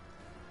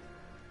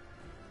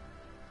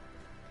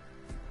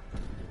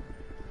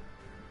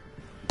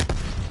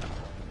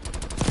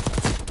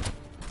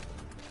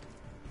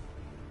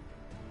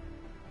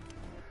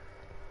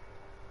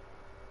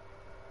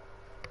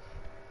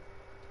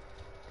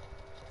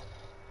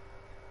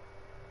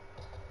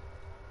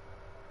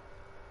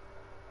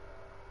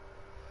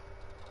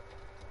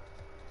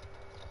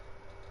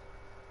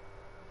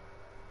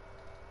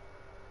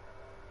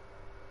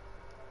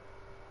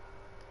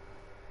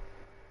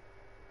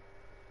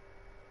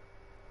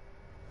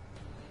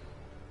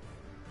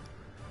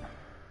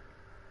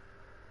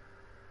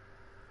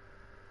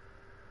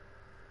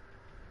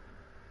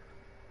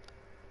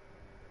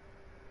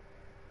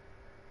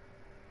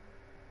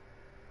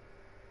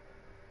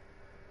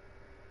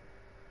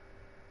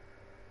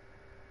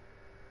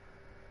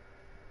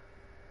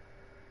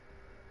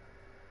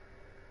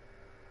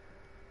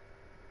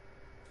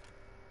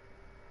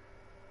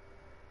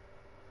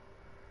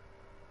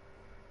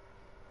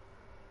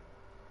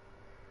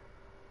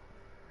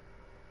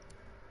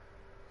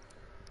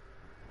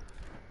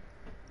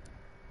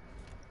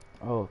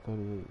 Oh,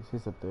 38. It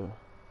says up there.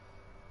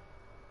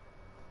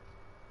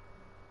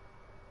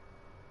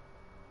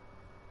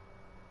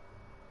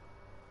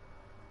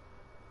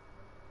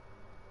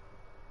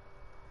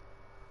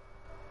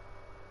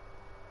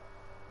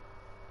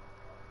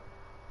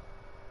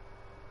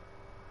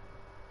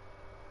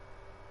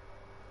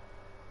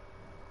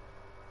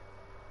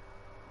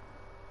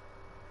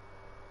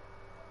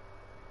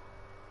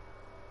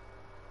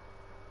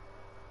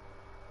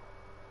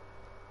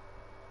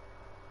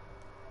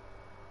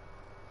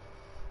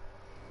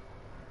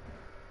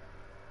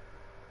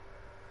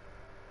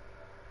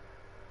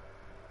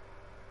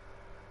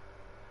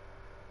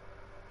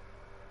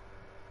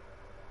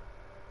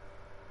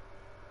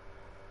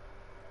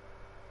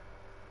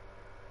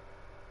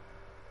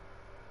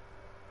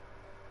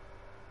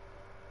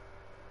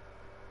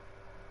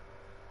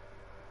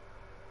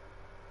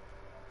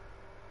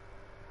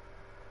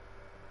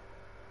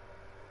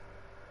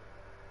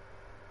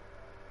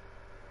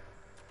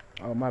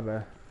 Oh, my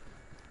bad.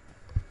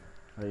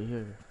 Right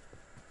here.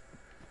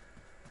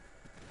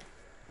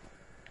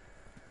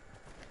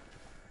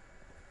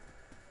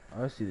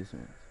 Oh, I see this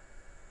man.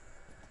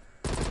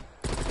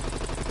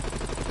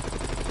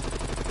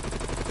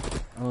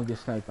 I'm gonna get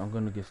sniped. I'm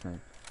gonna get sniped.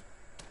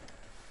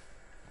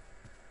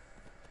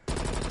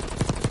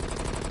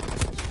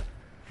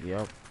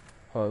 Yep.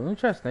 Hold on, let me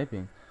try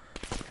sniping.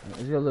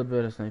 Let's get a little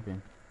bit of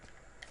sniping.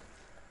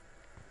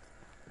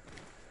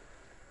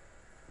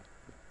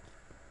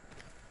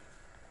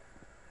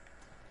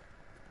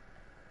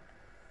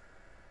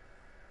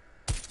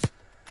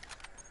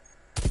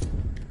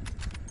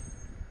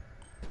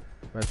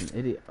 That's an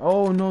idiot.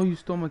 Oh no, you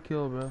stole my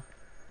kill, bro.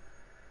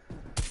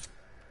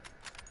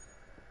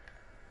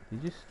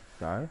 Did you just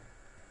die?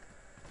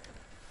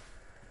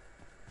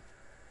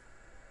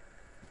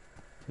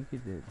 I think you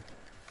did.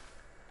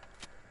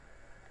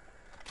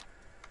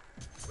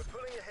 We're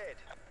pulling ahead.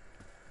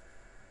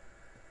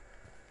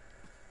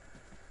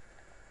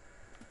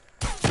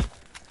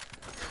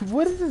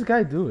 What is this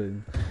guy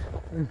doing?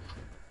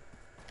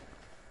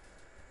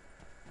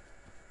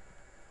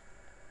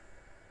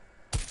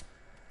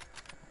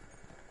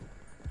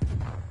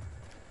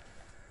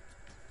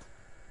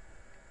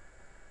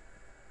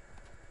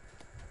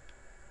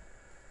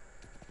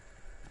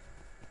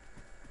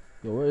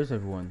 Where's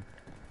everyone?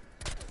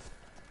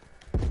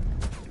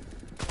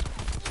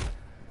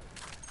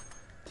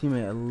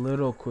 Teammate, a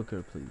little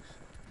quicker, please.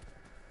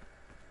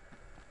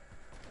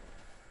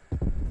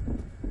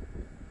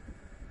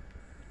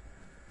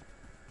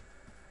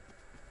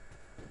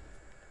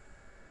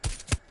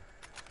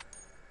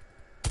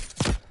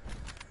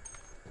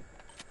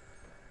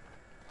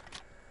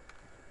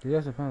 These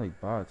guys are kind of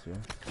like bots, yo.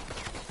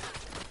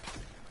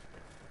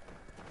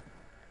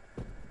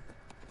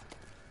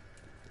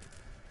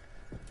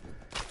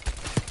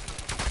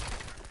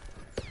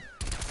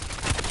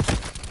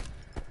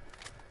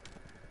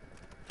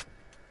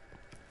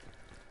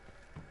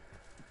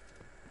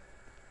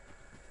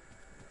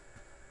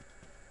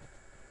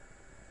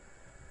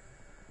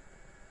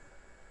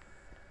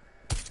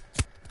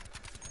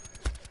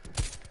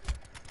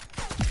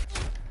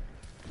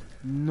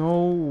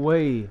 No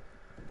way.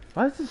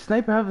 Why does the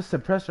sniper have a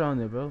suppressor on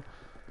there, bro?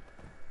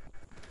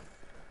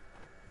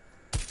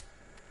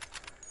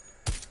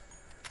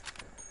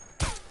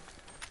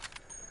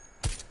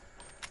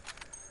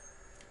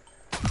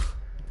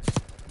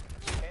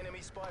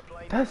 Enemy spy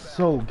plane That's inbound.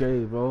 so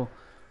gay, bro.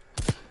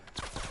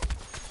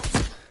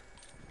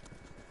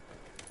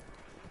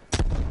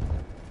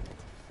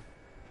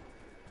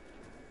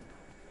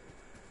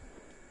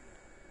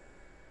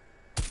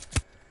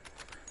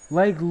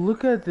 Like,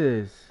 look at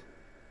this.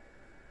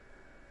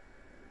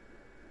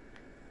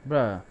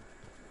 Bruh.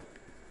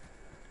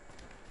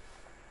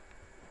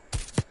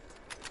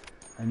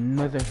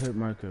 Another hit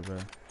marker,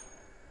 bruh.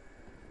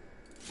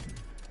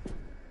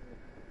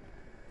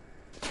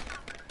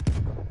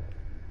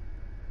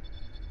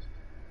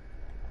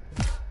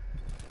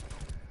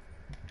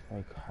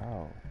 Like,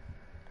 how?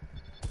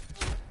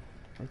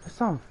 Like, that's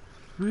some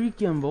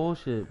freaking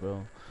bullshit,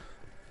 bro.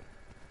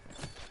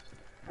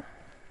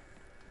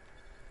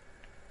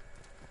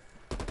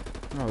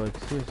 No, like,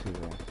 seriously,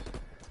 bro.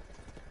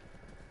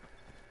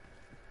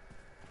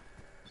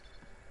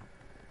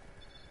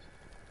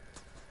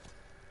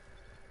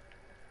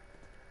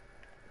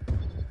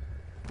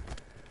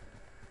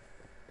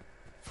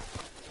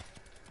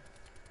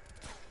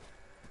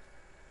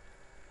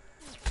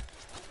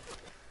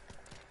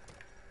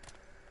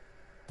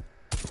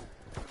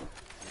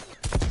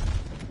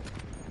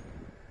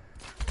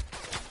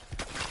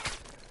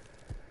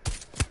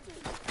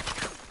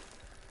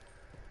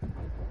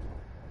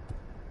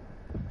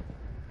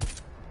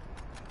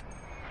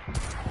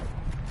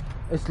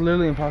 It's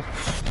literally impossible.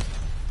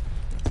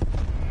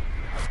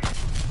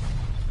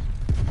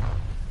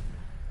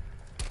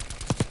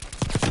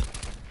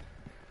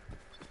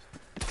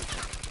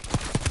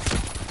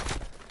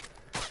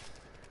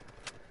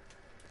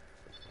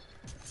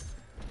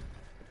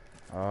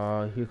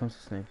 Here comes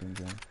the sniping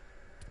again.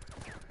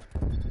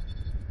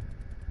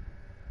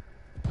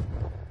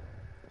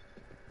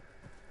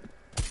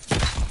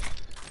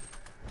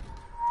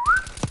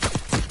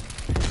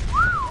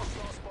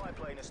 Hostile spy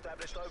plane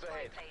established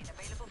overhead. Plane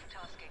available for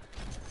tasking.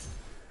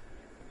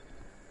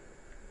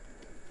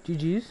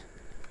 GG's.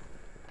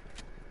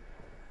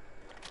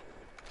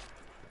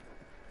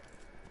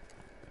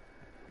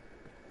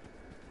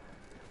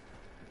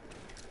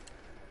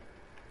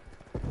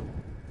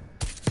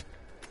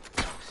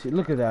 See,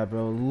 look at that,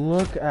 bro.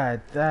 Look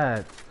at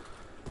that.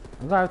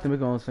 I'm gonna have to make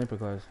my own sniper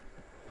class.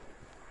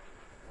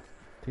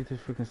 Take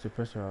this freaking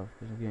suppressor off.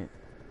 'Cause I can't.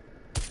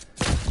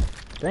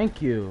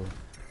 Thank you.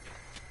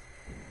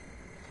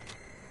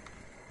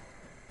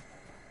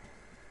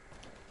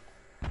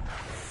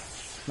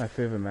 My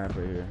favorite map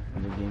right here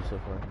in the game so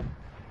far.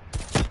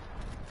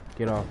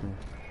 Get off me.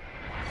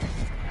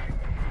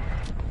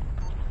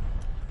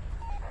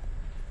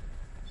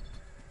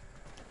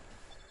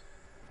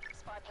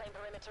 Spy plane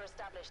perimeter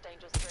established,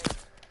 Angels 3.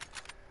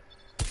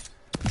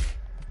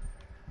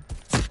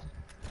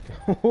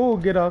 Oh,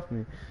 get off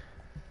me.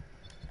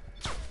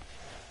 Spy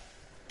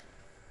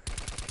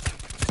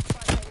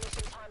plane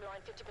mission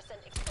timeline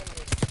 50%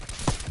 extended.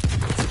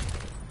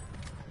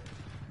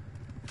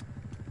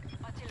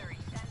 Artillery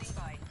standing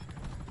by.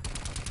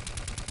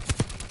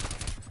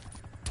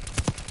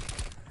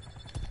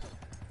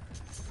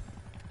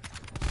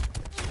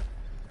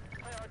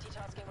 Priority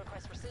tasking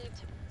request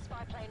received.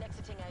 Spy plane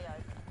exiting AO.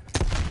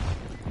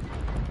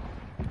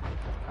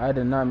 I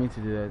did not mean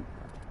to do that.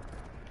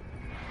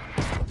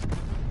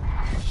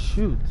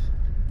 Shoot.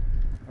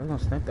 I was gonna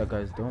snipe that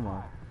guy's dome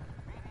off.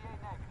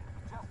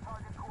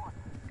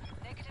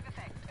 Negative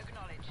effect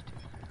acknowledged.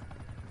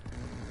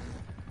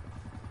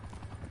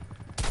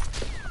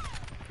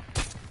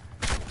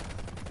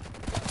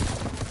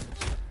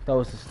 That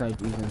was the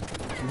snipe even.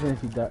 Even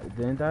if he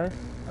didn't die,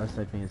 I was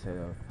sniping his head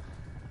off.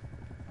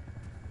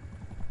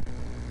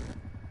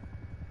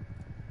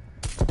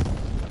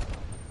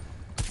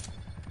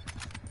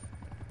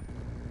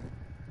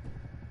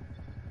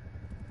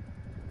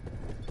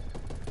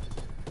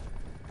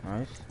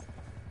 Nice.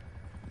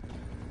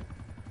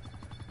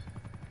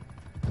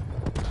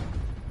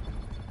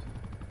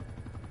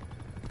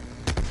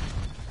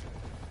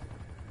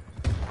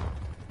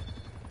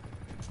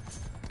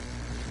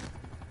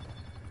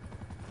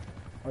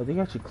 Oh, they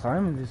can actually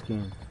climb in this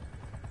game.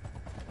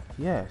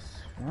 Yes,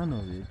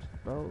 finally. It's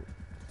about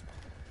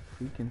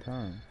freaking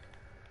time.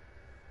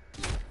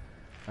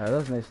 Alright,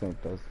 that's nice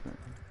snipe. That's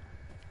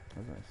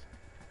nice.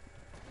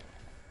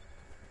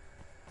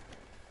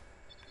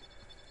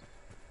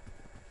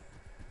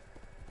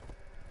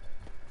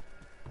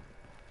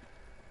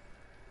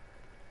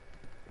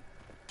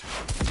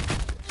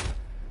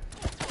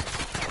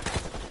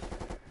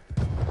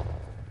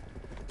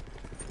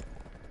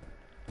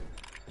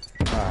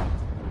 Ah.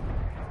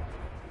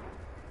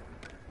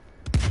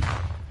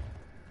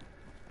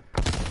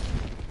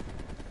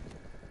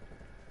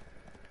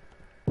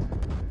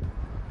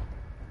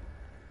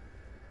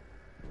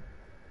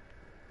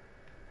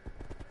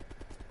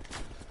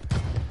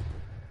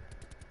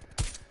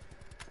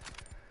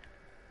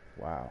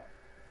 Wow.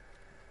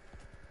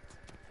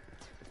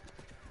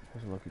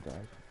 That's a lucky dodge.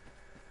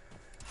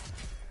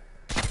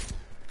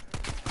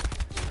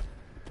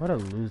 What a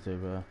loser,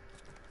 bro.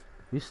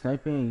 You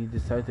sniping and you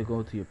decide to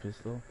go to your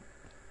pistol?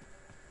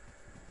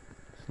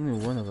 There's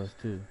only one of us,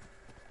 too.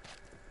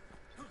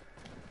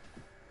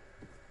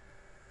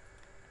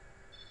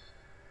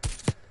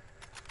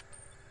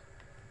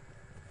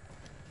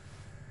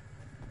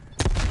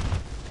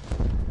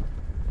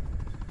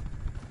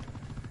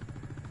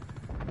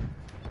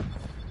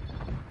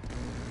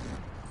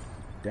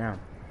 Damn.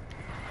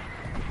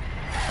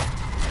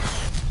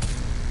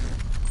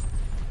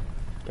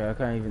 Okay, I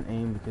can't even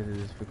aim because of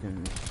this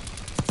freaking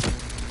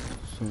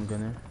machine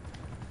gunner.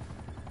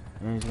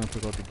 And he's gonna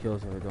take out the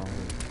kills if I don't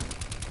hit.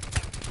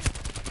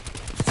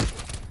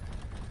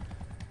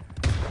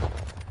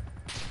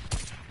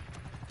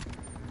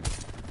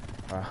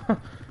 Wow.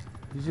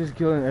 He's just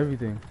killing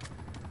everything.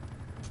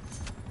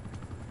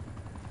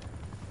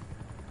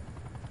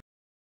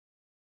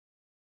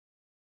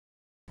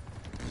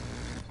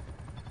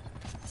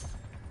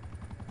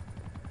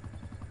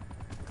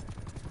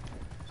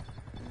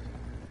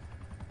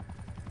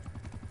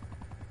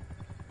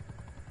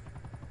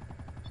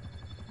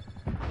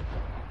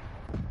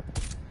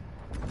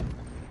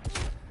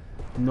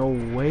 No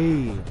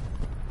way.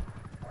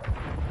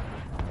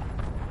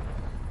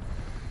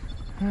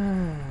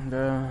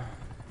 Bruh.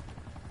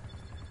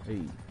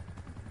 Hey.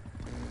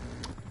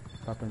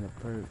 Popping the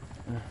perk.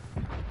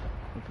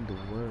 Open the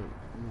word.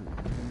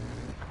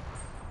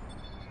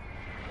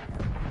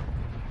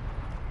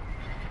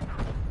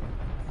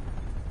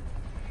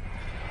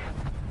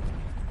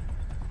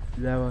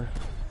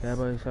 That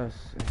boy says,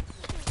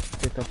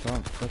 get the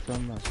pump, cut the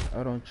mouth.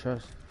 I don't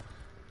trust.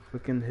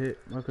 Freaking hit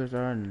markers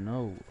are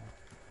no.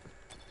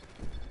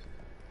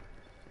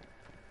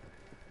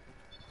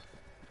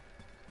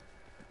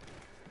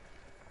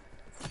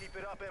 Keep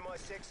it up,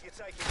 MI6. You're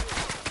taking it.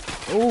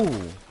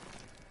 Oh.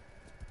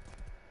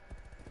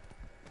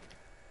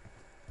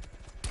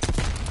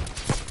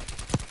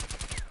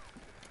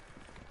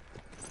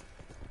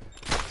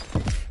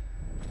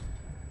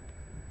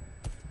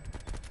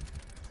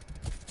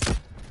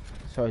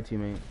 Sorry,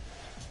 teammate.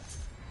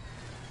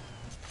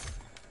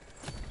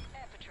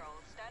 Air Patrol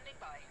standing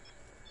by.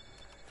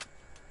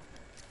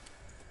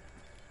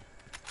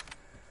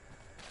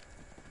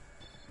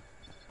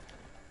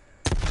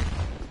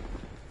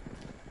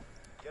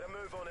 Get a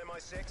move on,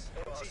 MI6.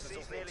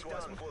 MTC's nearly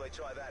done before they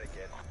try that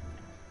again.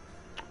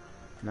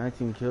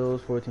 19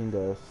 kills, 14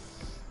 deaths.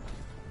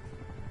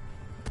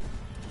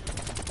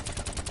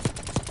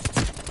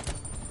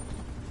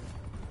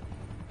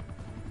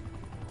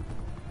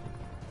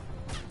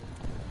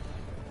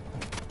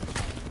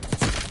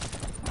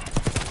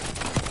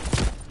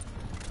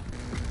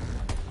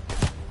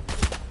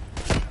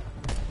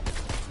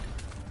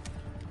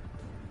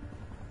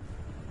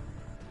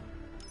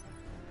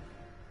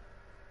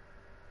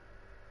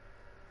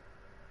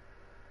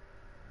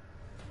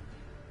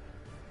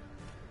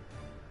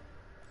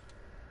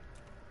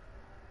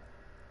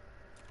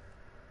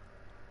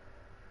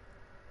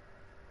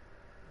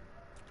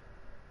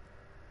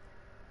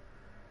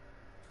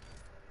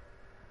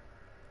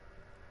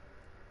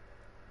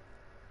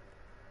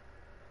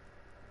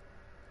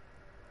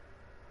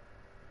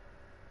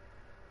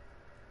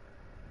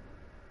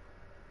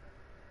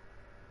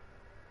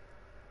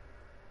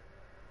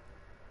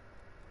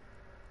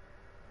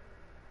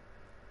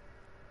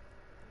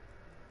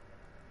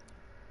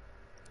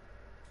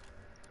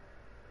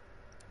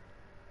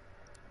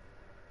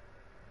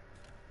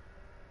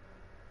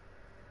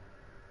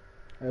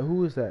 Hey,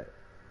 who is that?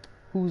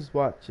 Who's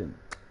watching?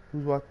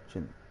 Who's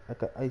watching? I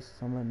got ice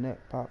on my neck,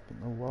 popping,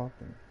 no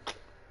walking.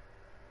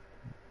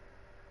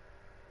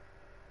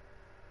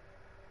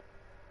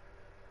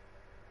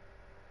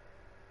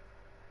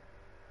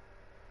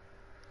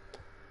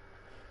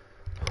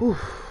 Whew.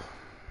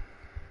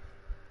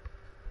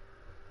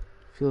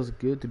 Feels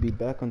good to be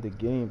back on the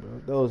game, bro.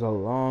 That was a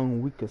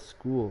long week of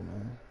school,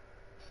 man.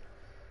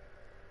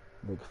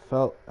 Like,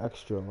 felt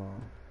extra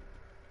long.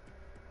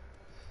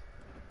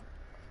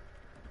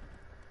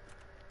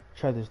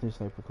 Try this new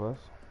sniper class.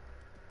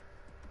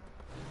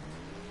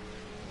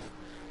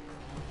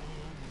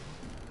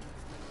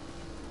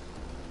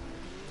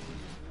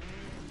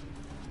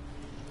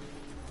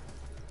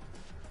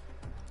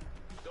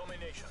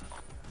 Domination.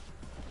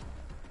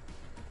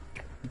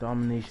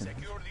 Domination.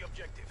 Secure the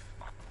objective.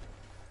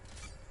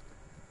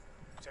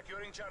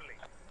 Securing Charlie.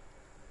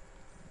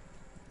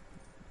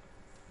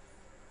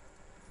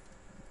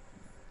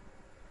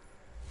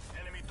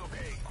 Enemy took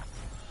A.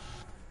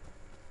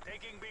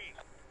 Taking B.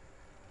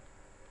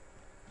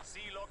 C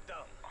locked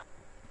down.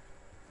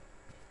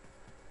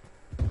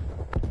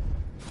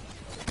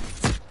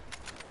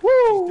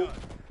 Woo! Done.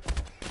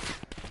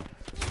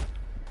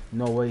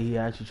 No way he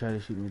actually tried to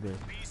shoot me there.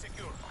 B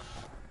secure.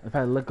 If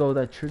I let go of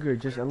that trigger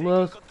just a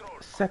little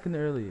second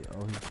early.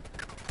 Oh,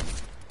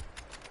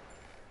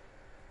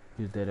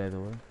 he was dead either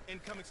way.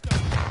 Incoming stun.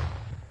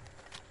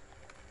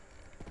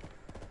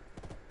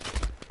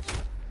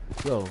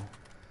 Yo,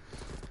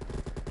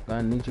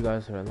 I need you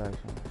guys to relax.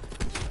 Man.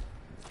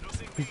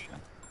 Losing B.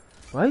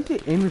 Why is he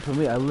aiming for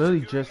me? I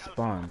literally just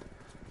spawned.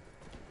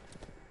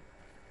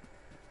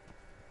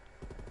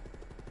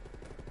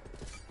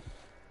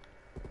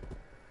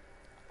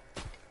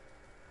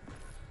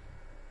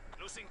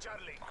 Losing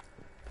Charlie.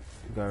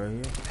 You got right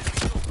here.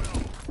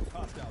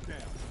 Hostile down.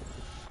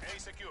 A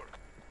secure.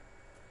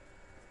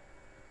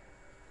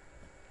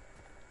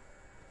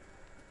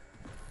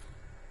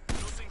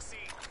 Losing C.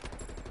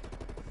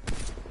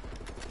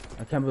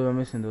 I can't believe I'm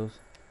missing those.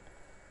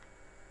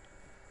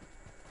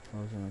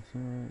 Those are my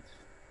teammates.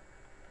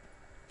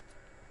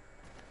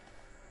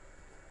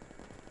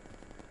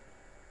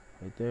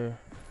 Right there.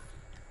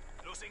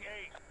 Losing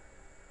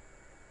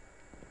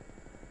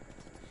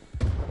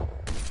A.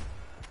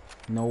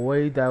 No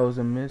way that was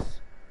a miss.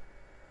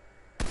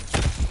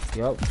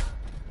 Yup.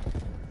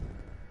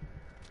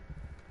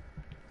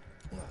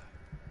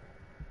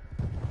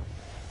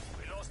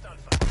 We lost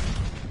Alpha.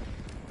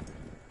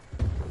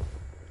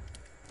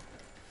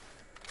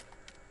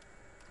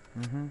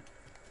 Mm-hmm.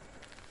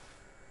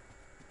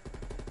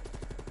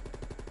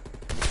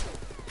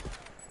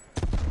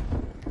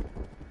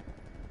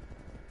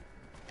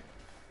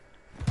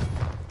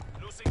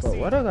 Losing But C.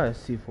 what I got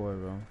C4,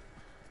 bro?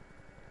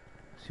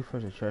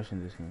 C4s are trash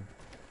in this game.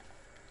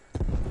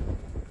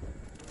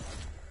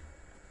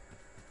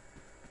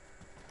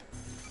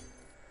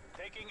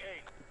 Taking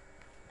A.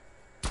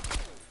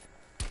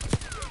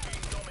 We're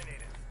being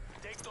dominated.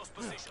 Take those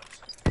positions.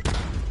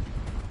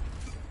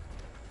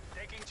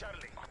 Taking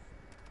Charlie.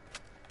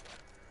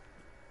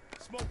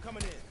 Smoke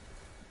coming in.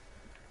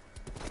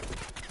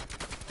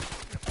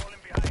 We're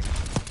falling behind.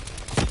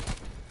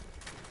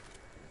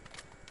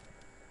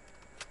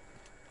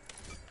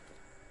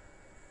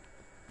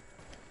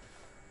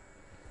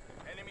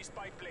 Enemy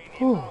spy plane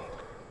inbound.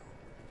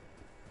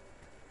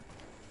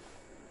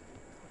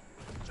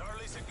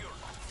 Charlie secure.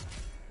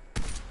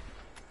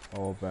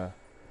 Oh, bro.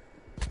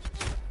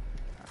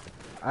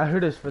 I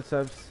heard his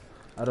footsteps.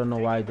 I don't know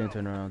why I didn't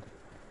turn around.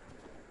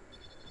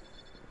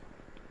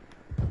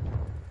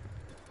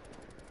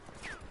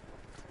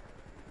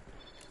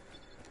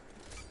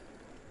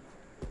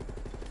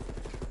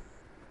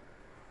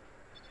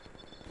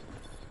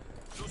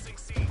 Losing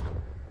C.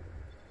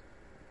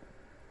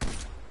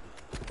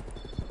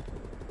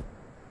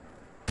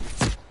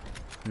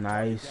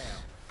 Nice.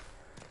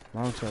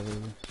 Long shot,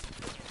 baby.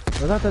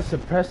 Without that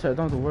suppressor, I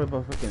don't have to worry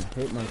about freaking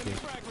hit markers.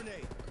 Frag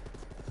grenade.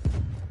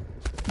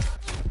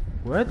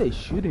 Where are they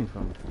shooting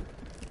from?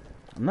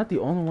 I'm not the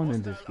only one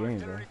in this game,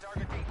 bro. Artillery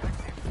targeting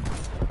active.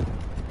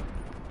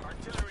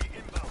 Artillery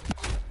inbound.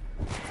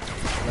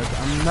 Like,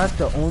 I'm not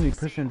the only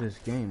person in this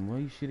game. Why are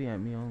you shooting at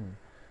me only?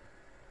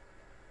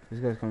 This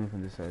guy's coming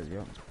from this side,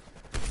 yep.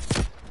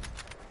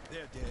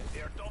 They're dead. They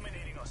are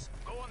dominating us.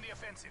 Go on the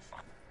offensive.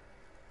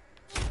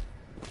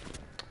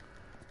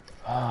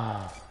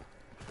 Ah,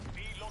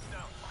 B locked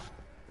down.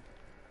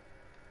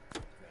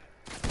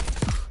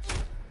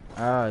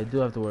 I do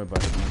have to worry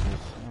about hit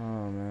markers.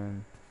 Oh,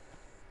 man.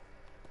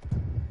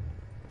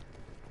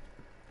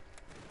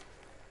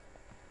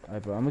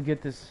 Alright, bro, I'm gonna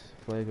get this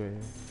flag right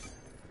here.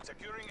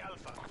 Securing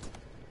Alpha.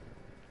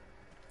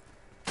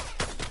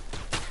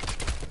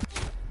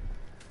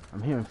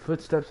 I'm hearing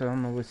footsteps. I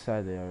don't know which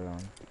side they are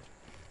on.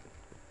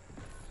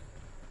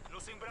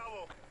 Losing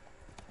Bravo.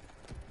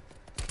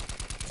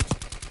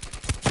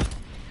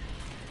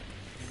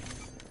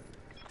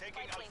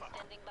 Taking Spy plane Alpha.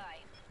 standing by.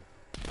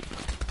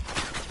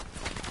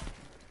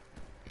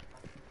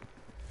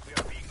 We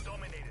are being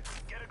dominated.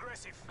 Get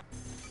aggressive.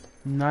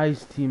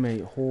 Nice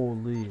teammate.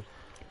 Holy.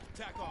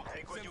 Attack off.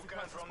 Take what you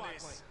can from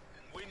this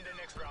and win the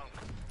next round.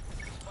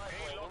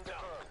 A locked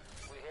down.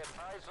 We have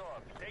eyes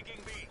on.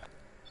 Taking B.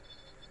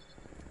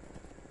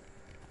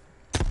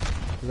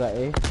 Is that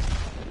A?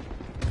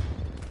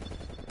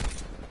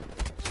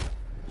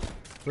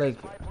 Like,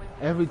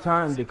 every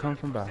time they come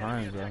from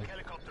behind, bro. Attack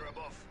helicopter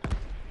above.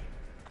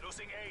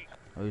 Losing A.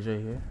 Oh, he's right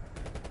here?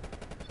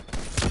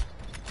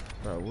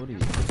 Bro, what are you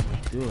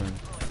doing?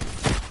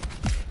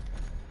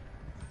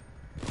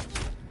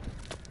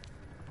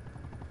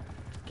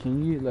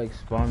 Can you, like,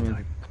 spawn me?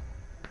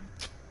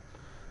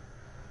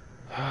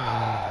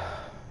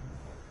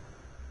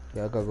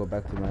 Yeah, I gotta go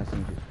back to my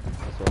messenger.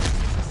 That's all.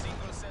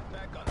 Single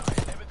setback on our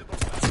inevitable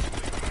path.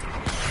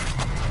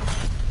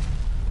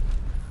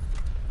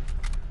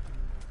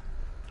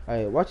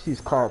 Alright, watch these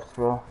cops,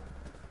 bro.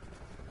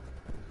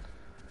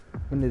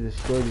 I'm gonna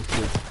destroy this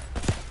shit.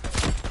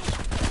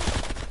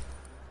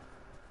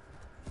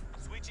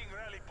 Switching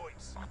rally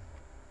points.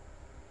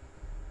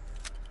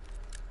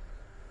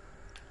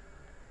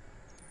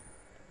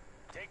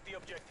 Take the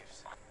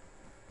objectives.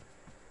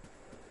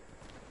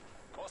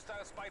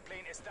 Hostile spy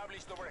plane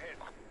established overhead.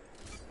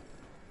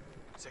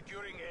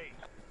 Securing A.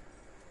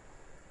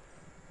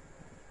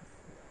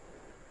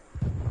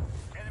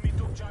 Enemy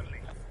took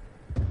Charlie.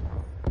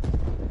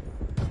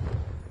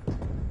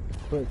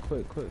 Quick.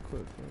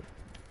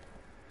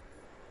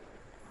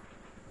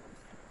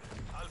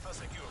 Alpha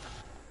secure.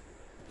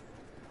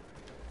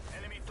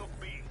 Enemy took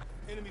B.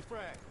 Enemy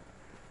frag.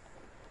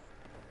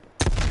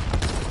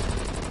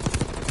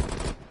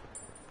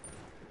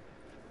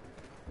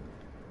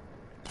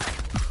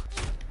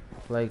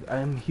 Like,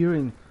 I'm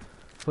hearing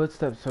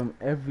footsteps from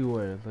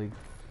everywhere. Like,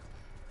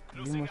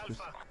 you Losing must be...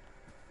 Alpha.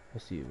 I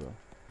see you, bro.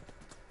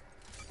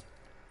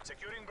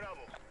 Securing Bravo.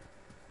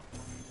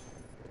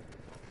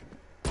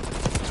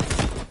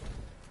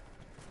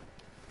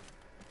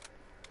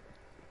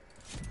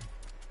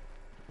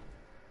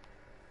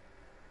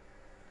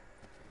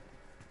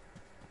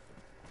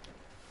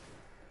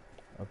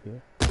 Up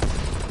here.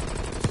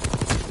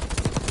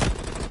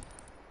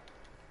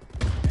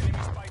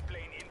 Enemy spy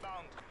plane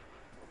inbound.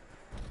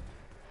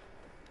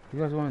 You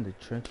guys want in the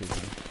trenches, man.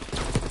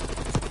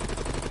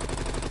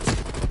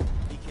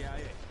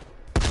 EKIA.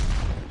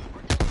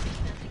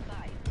 Standing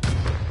by.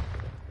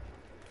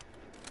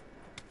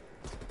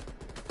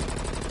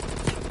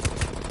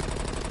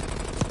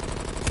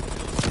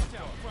 Watch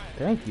out, frag.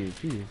 Thank you,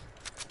 jeez.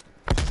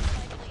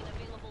 Spy plane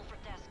available for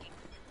tasking.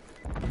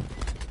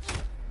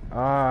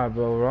 Ah,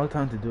 bro, wrong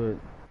time to do it.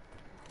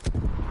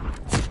 Mark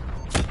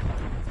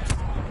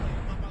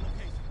my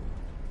location.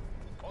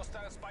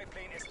 Hostile spy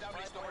plane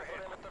established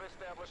overhead. Perimeter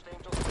established,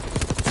 Angel.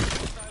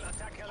 Hostile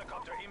attack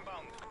helicopter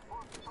inbound.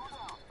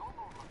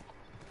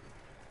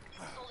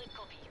 Solid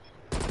copy.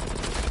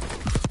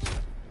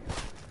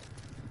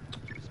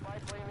 Spy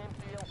plane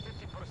MTL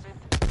 50%.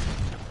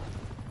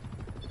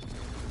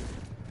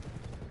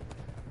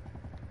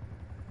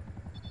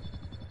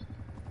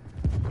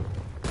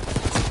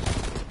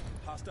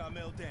 Hostile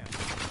mail down.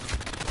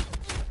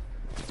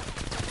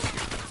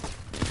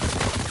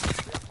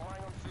 They're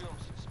flying on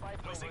fumes. Spy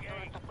plane Losing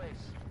returning A. to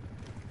base.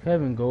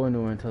 Can't even go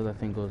anywhere until that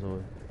thing goes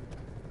away.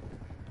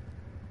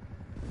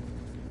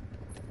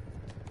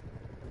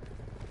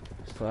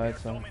 They Slide are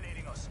some.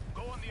 dominating us.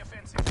 Go on the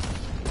offensive. Plane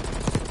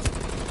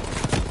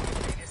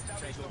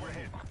established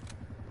overhead.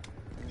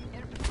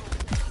 Air patrol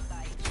standing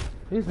by.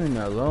 Please leave me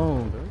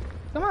alone, bro.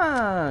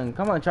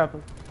 Come on,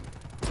 chopper.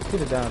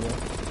 Sit it down, bro.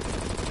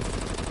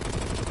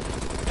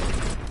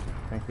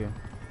 Thank you.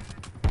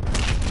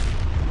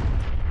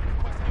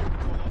 Request air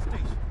patrol on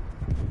station.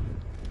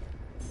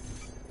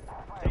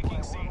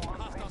 Taking C.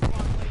 Hostile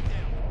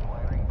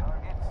spy plane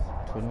down.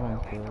 21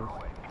 kills.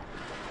 Firefly.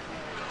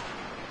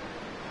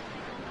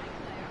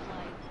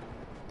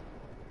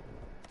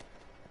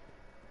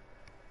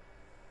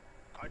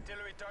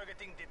 Artillery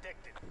targeting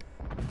detected.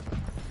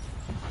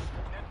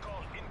 Net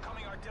call.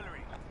 Incoming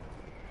artillery.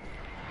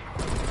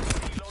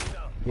 Reload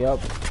down. Yep.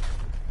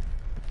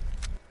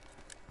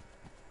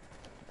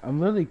 I'm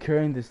really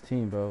carrying this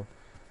team, bro.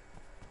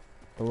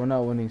 But we're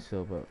not winning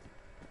still, but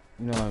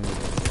you know what I mean.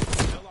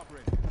 Mail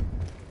operator.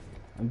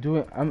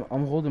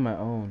 I'm holding my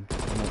own.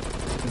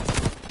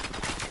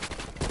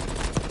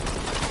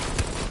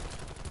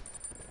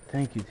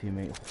 Thank you,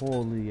 teammate.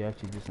 Holy, you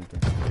actually did something.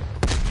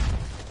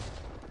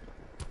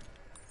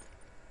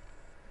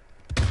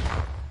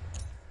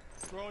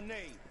 Throw a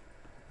nade.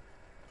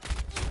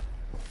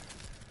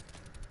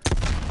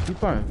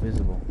 People are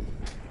invisible.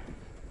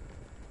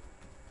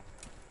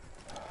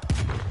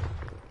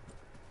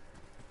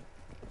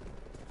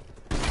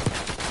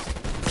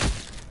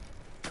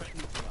 Threat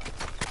neutralized.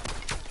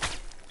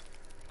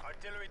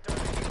 Artillery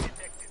targeting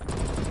detected.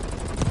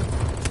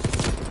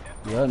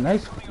 Yeah,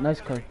 nice car. Enemy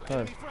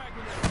frag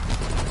grenade.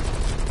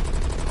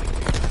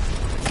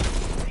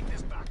 Take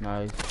this back.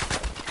 Nice.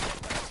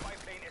 Hostile spy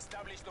plane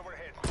established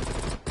overhead.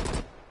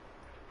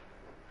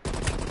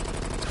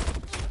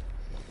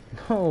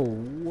 No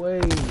way.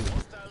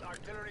 Hostile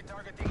artillery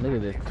targeting. Look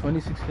at this.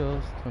 26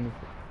 kills, 24.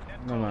 Net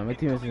No call. man, my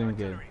team isn't Incoming even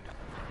good. artillery.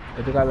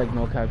 But they got like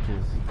no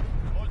captures.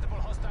 Multiple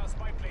hostile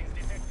spy planes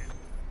detected.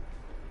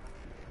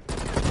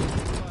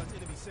 Neutralized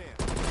enemy SAM.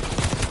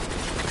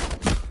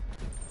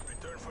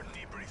 Return for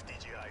debrief,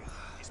 DGI.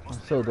 This I'm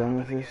must so never done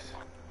with happen this.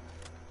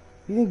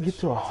 We didn't get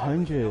to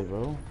 100,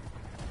 bro.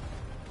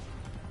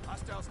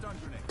 Hostile stun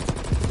grenade.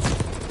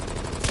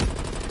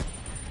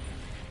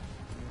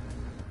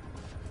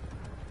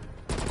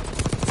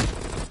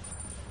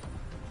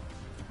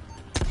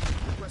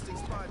 Requesting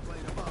spy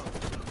plane above.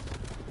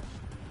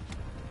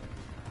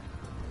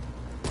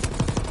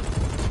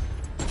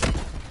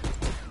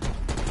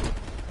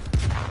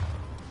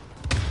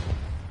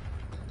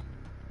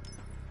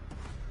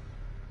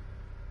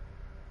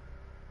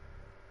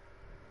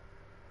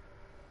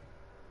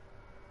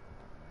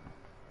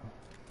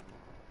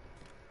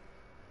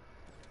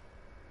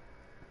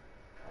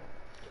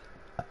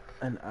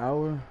 An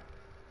hour?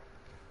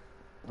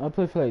 I'll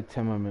play for like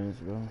 10 more minutes,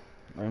 bro.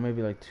 Or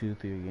maybe like 2,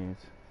 3 games.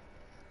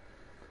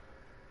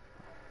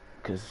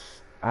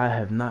 Cause I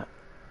have not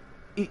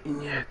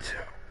eaten yet.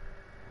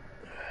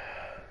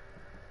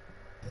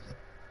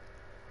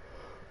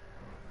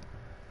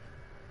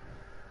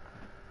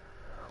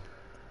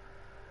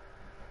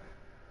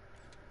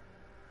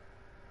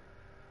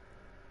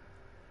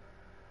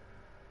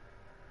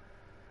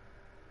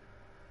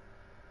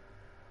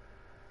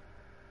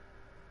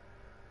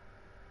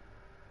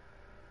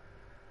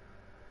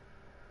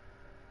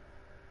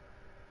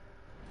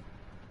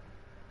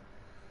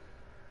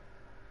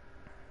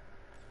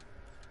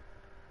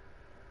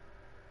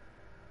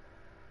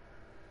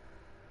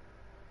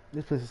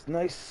 This place is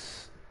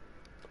nice.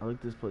 I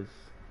like this place.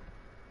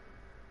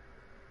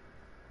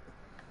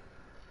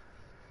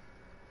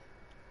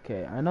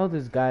 Okay, I know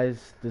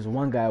there's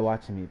one guy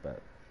watching me,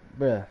 but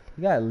bruh,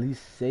 you gotta at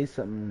least say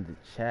something in the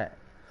chat.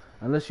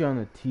 Unless you're on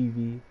the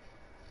TV,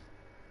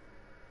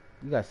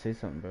 you gotta say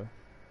something, bro.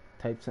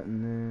 Type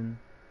something in.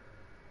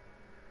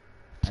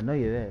 I know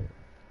you're there.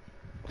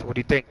 What do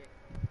you think?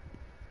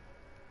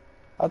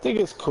 I think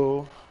it's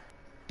cool.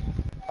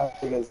 I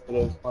think it's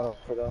fun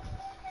for them.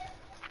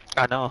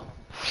 I know.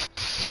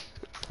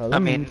 So I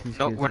let me mean, meet these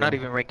no, kids, we're not bro.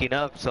 even ranking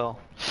up, so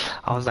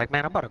I was like,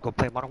 man, I'm about to go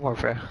play Modern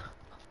Warfare.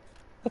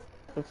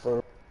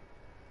 For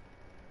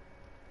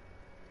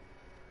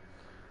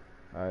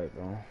Alright,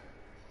 bro.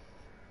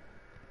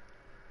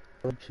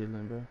 I'm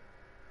chilling, bro.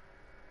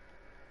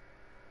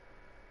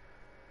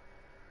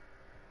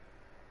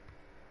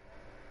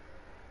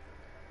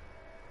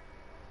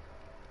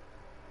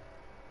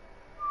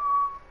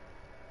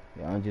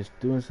 Yeah, I'm just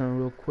doing something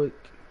real quick.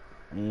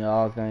 And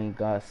y'all ain't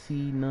gotta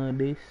see none of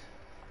this.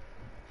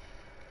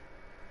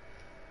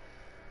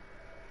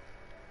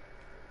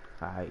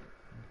 Alright.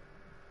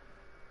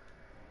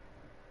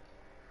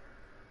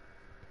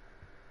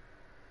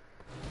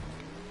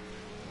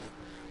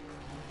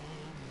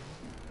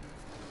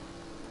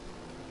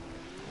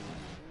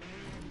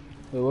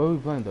 Wait, what are we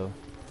playing though?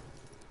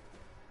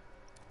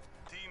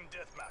 Team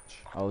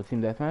deathmatch. Oh,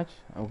 team deathmatch?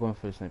 I'm going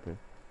for the sniper.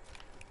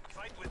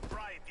 Fight with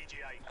pride,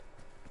 DJI.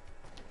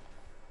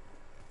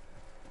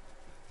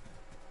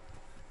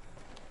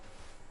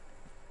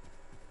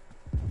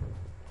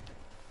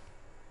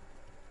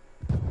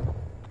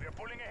 We are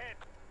pulling ahead.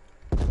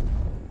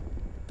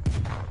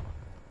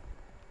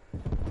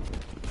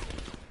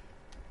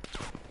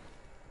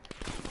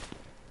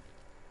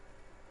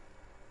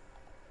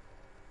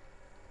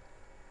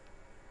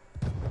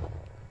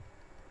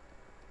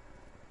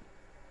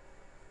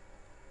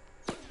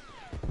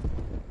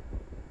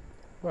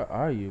 Where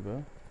are you,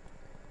 bro?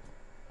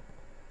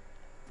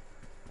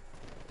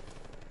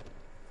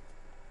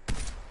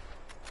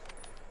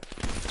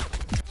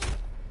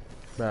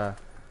 Bruh.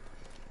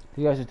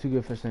 You guys are too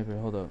good for sniper.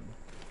 Hold up.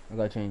 I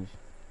gotta change.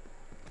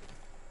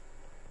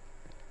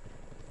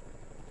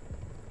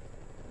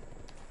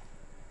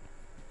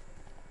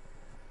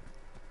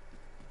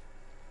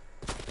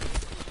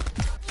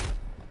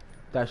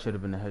 That should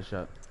have been a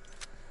headshot.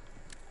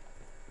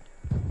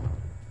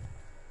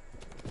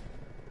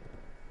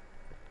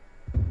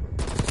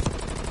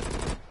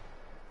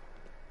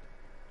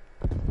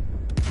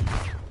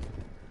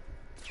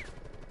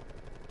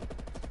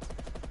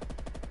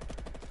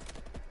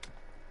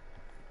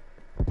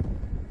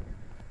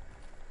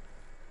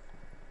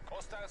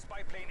 Hostile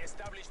spy plane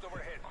established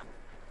overhead.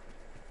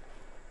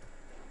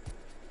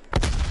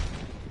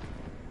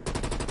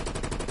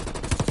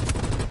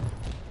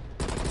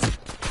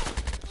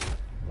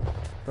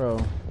 Bro.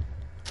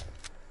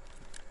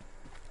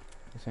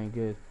 This ain't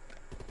good.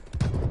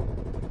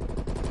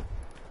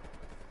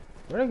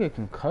 Where'd I get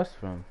concussed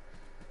from?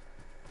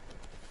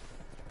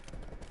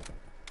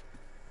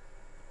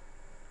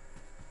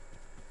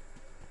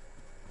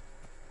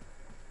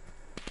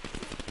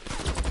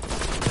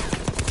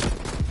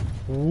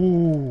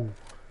 Ooh.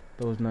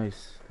 That was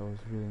nice. That was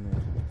really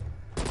nice.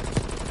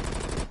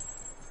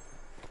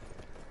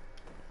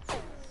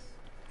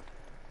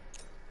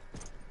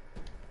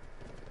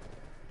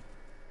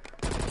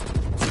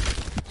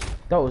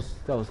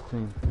 That was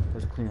clean. That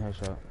was a clean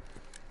headshot.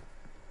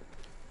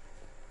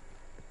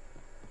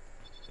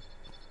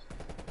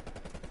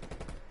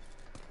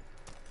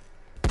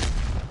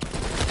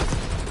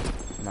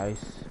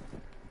 Nice.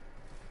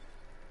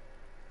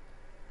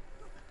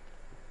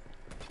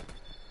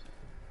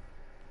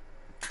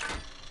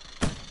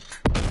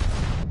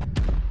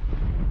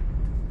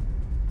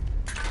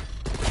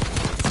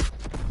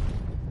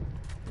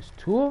 There's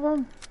two of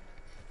them?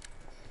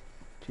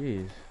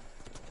 Jeez.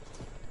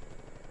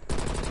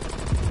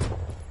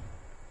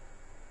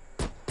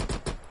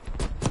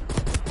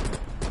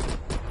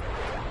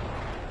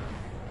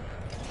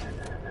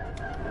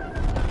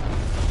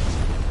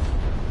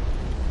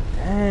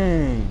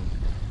 Dang.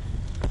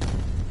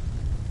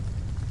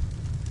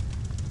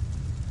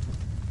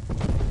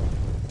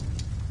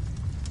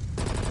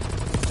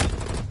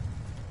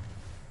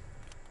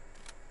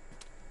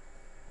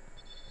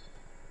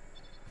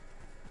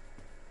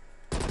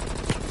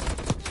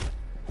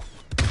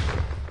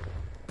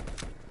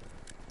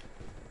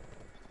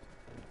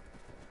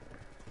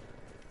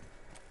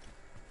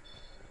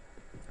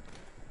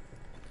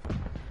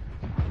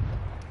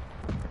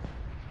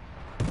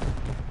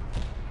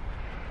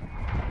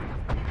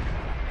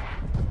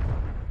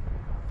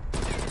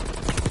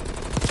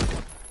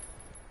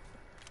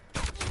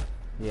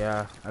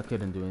 Yeah, I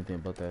couldn't do anything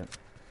about that.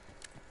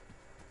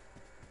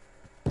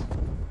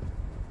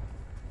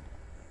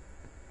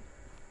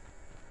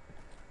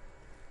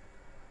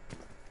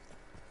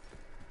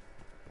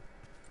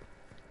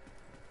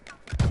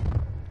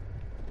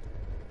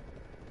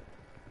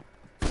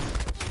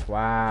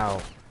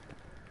 Wow.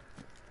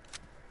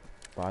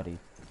 Body.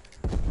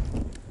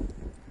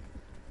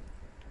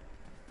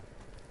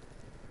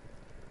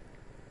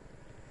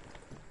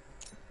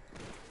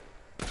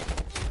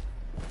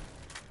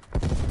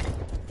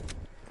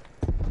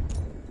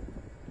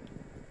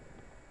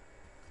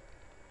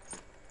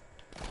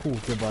 Cool,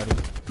 good body.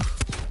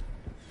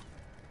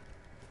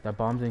 That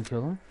bomb didn't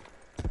kill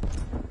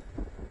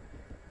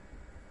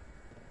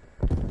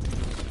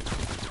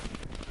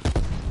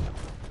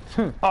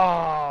him?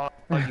 Oh,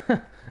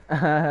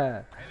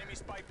 Enemy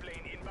spy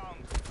plane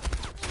inbound.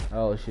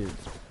 Oh shit.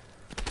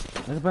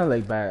 I'm playing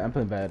like bad. I'm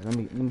playing bad. Let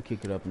me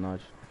kick it up a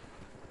notch.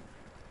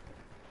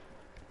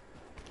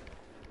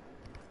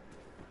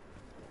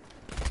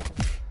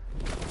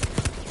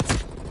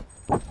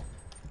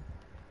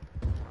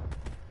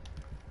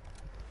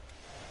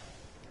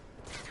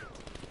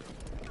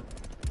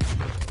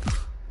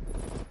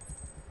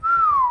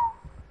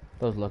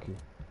 That was lucky.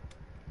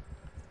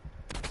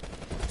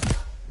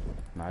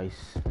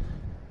 Nice.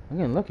 I'm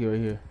getting lucky right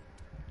here.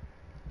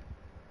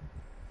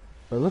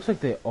 But it looks like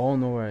they all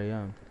know where I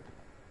am.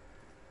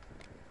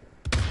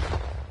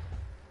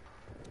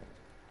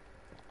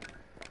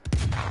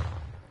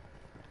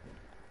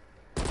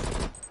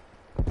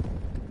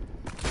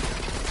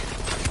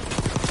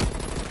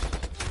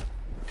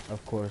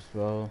 Of course,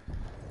 bro.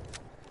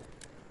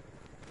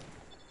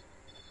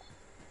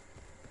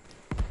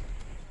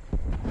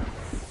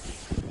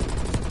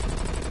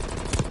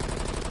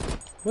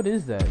 What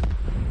is that?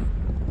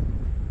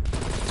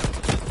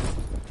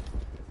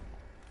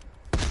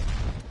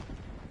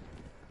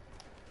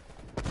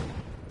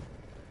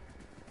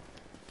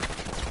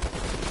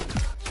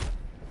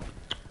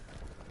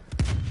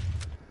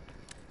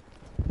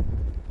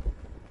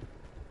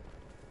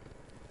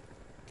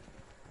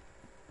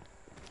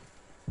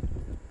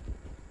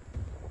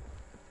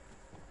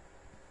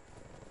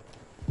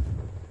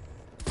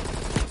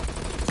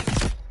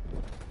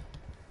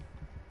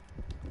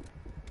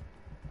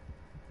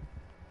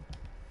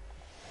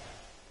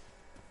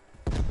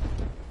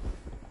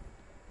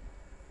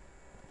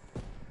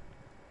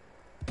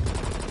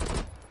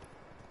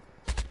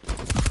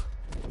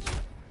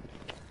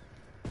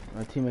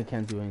 My teammate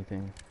can't do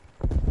anything.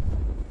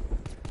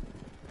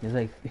 There's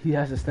like, he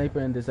has a sniper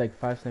and there's like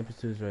 5 snipers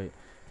to his right.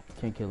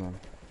 Can't kill him.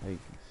 Like,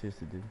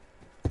 seriously, dude.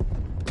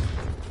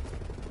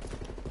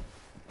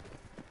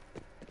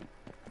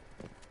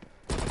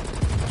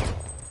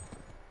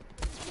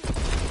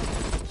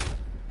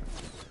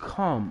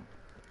 Come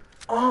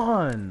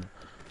on!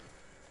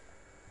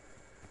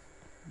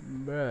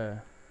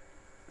 Bruh.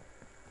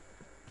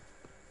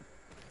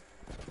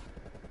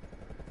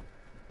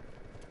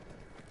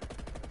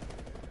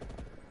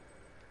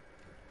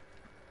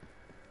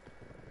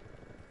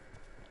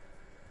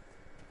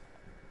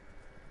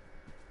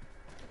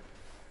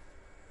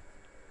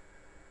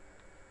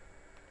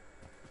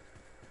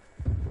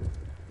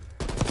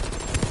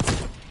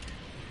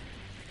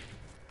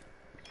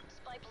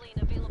 Spy plane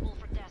available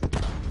for test.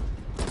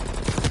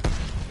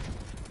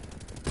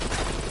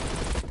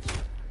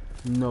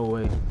 No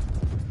way.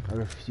 I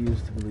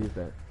refuse to believe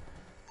that.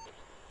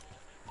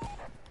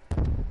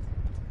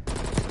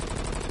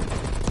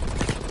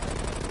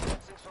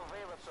 Commencing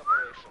surveillance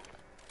operation.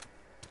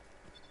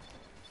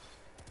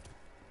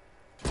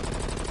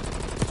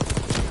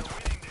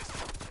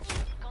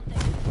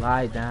 Contact.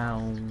 Lie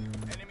down.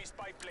 Enemy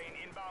spy plane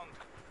inbound.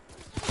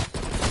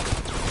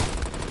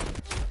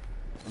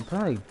 I'm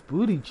playing like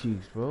booty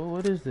cheeks, bro.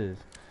 What is this?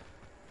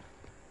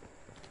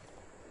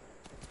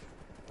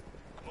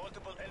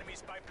 Multiple enemy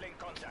spy plane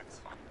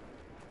contacts.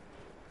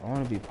 I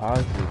want to be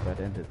positive at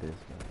the end of this.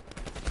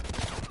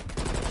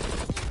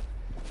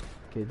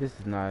 Okay, this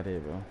is not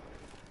it, bro.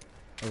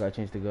 I gotta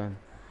change the gun.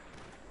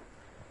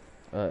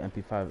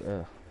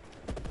 MP5.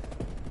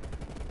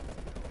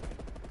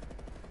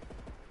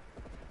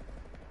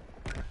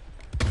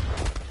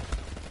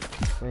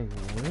 Wait,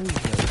 where is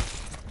that?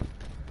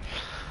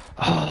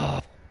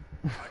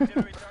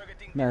 Artillery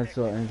targeting Man,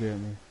 so detected. angry at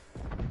me.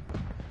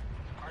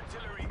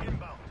 Artillery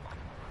inbound.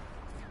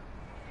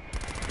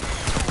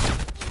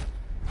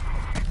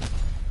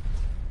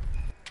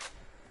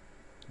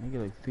 I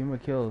get like 3 more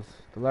kills.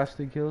 The last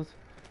 3 kills.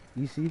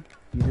 EC, you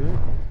do it?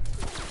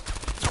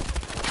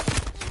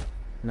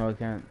 No, I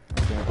can't. I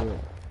can't do it.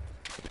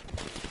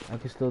 I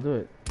can still do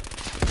it.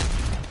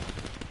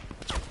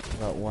 I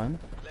got 1.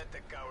 Let the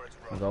cowards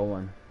I run. got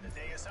 1. The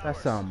day is ours.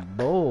 That's some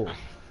bull.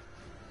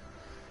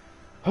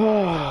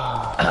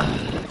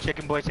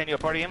 Chicken boy, send you a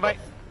party invite.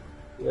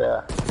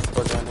 Yeah.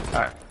 Go join it.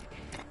 Alright.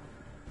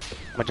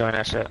 I'm gonna join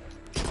that shit.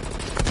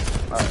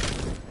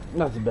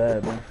 Not too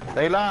bad, man.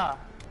 Layla.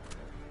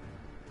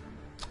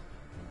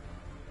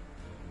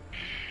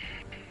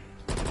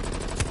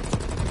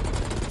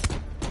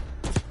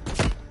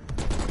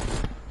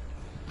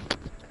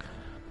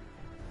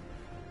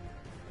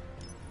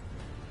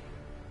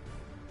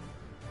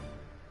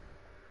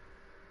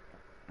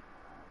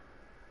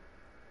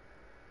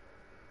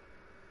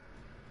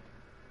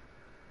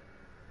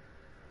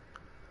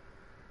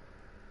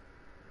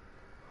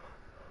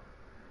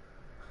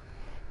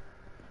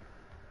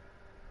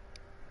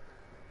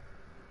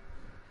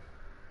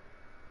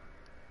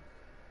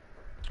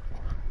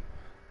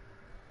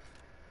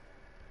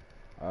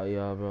 Oh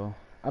yeah, bro.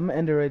 I'm gonna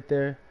end it right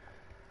there.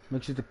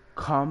 Make sure to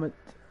comment,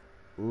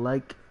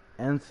 like,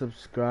 and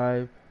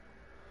subscribe,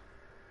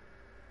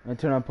 and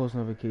turn on post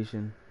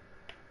notification.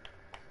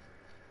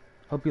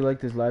 Hope you like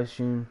this live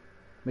stream.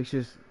 Make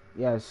sure,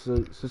 yeah,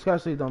 so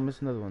subscribe so you don't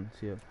miss another one.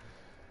 See ya.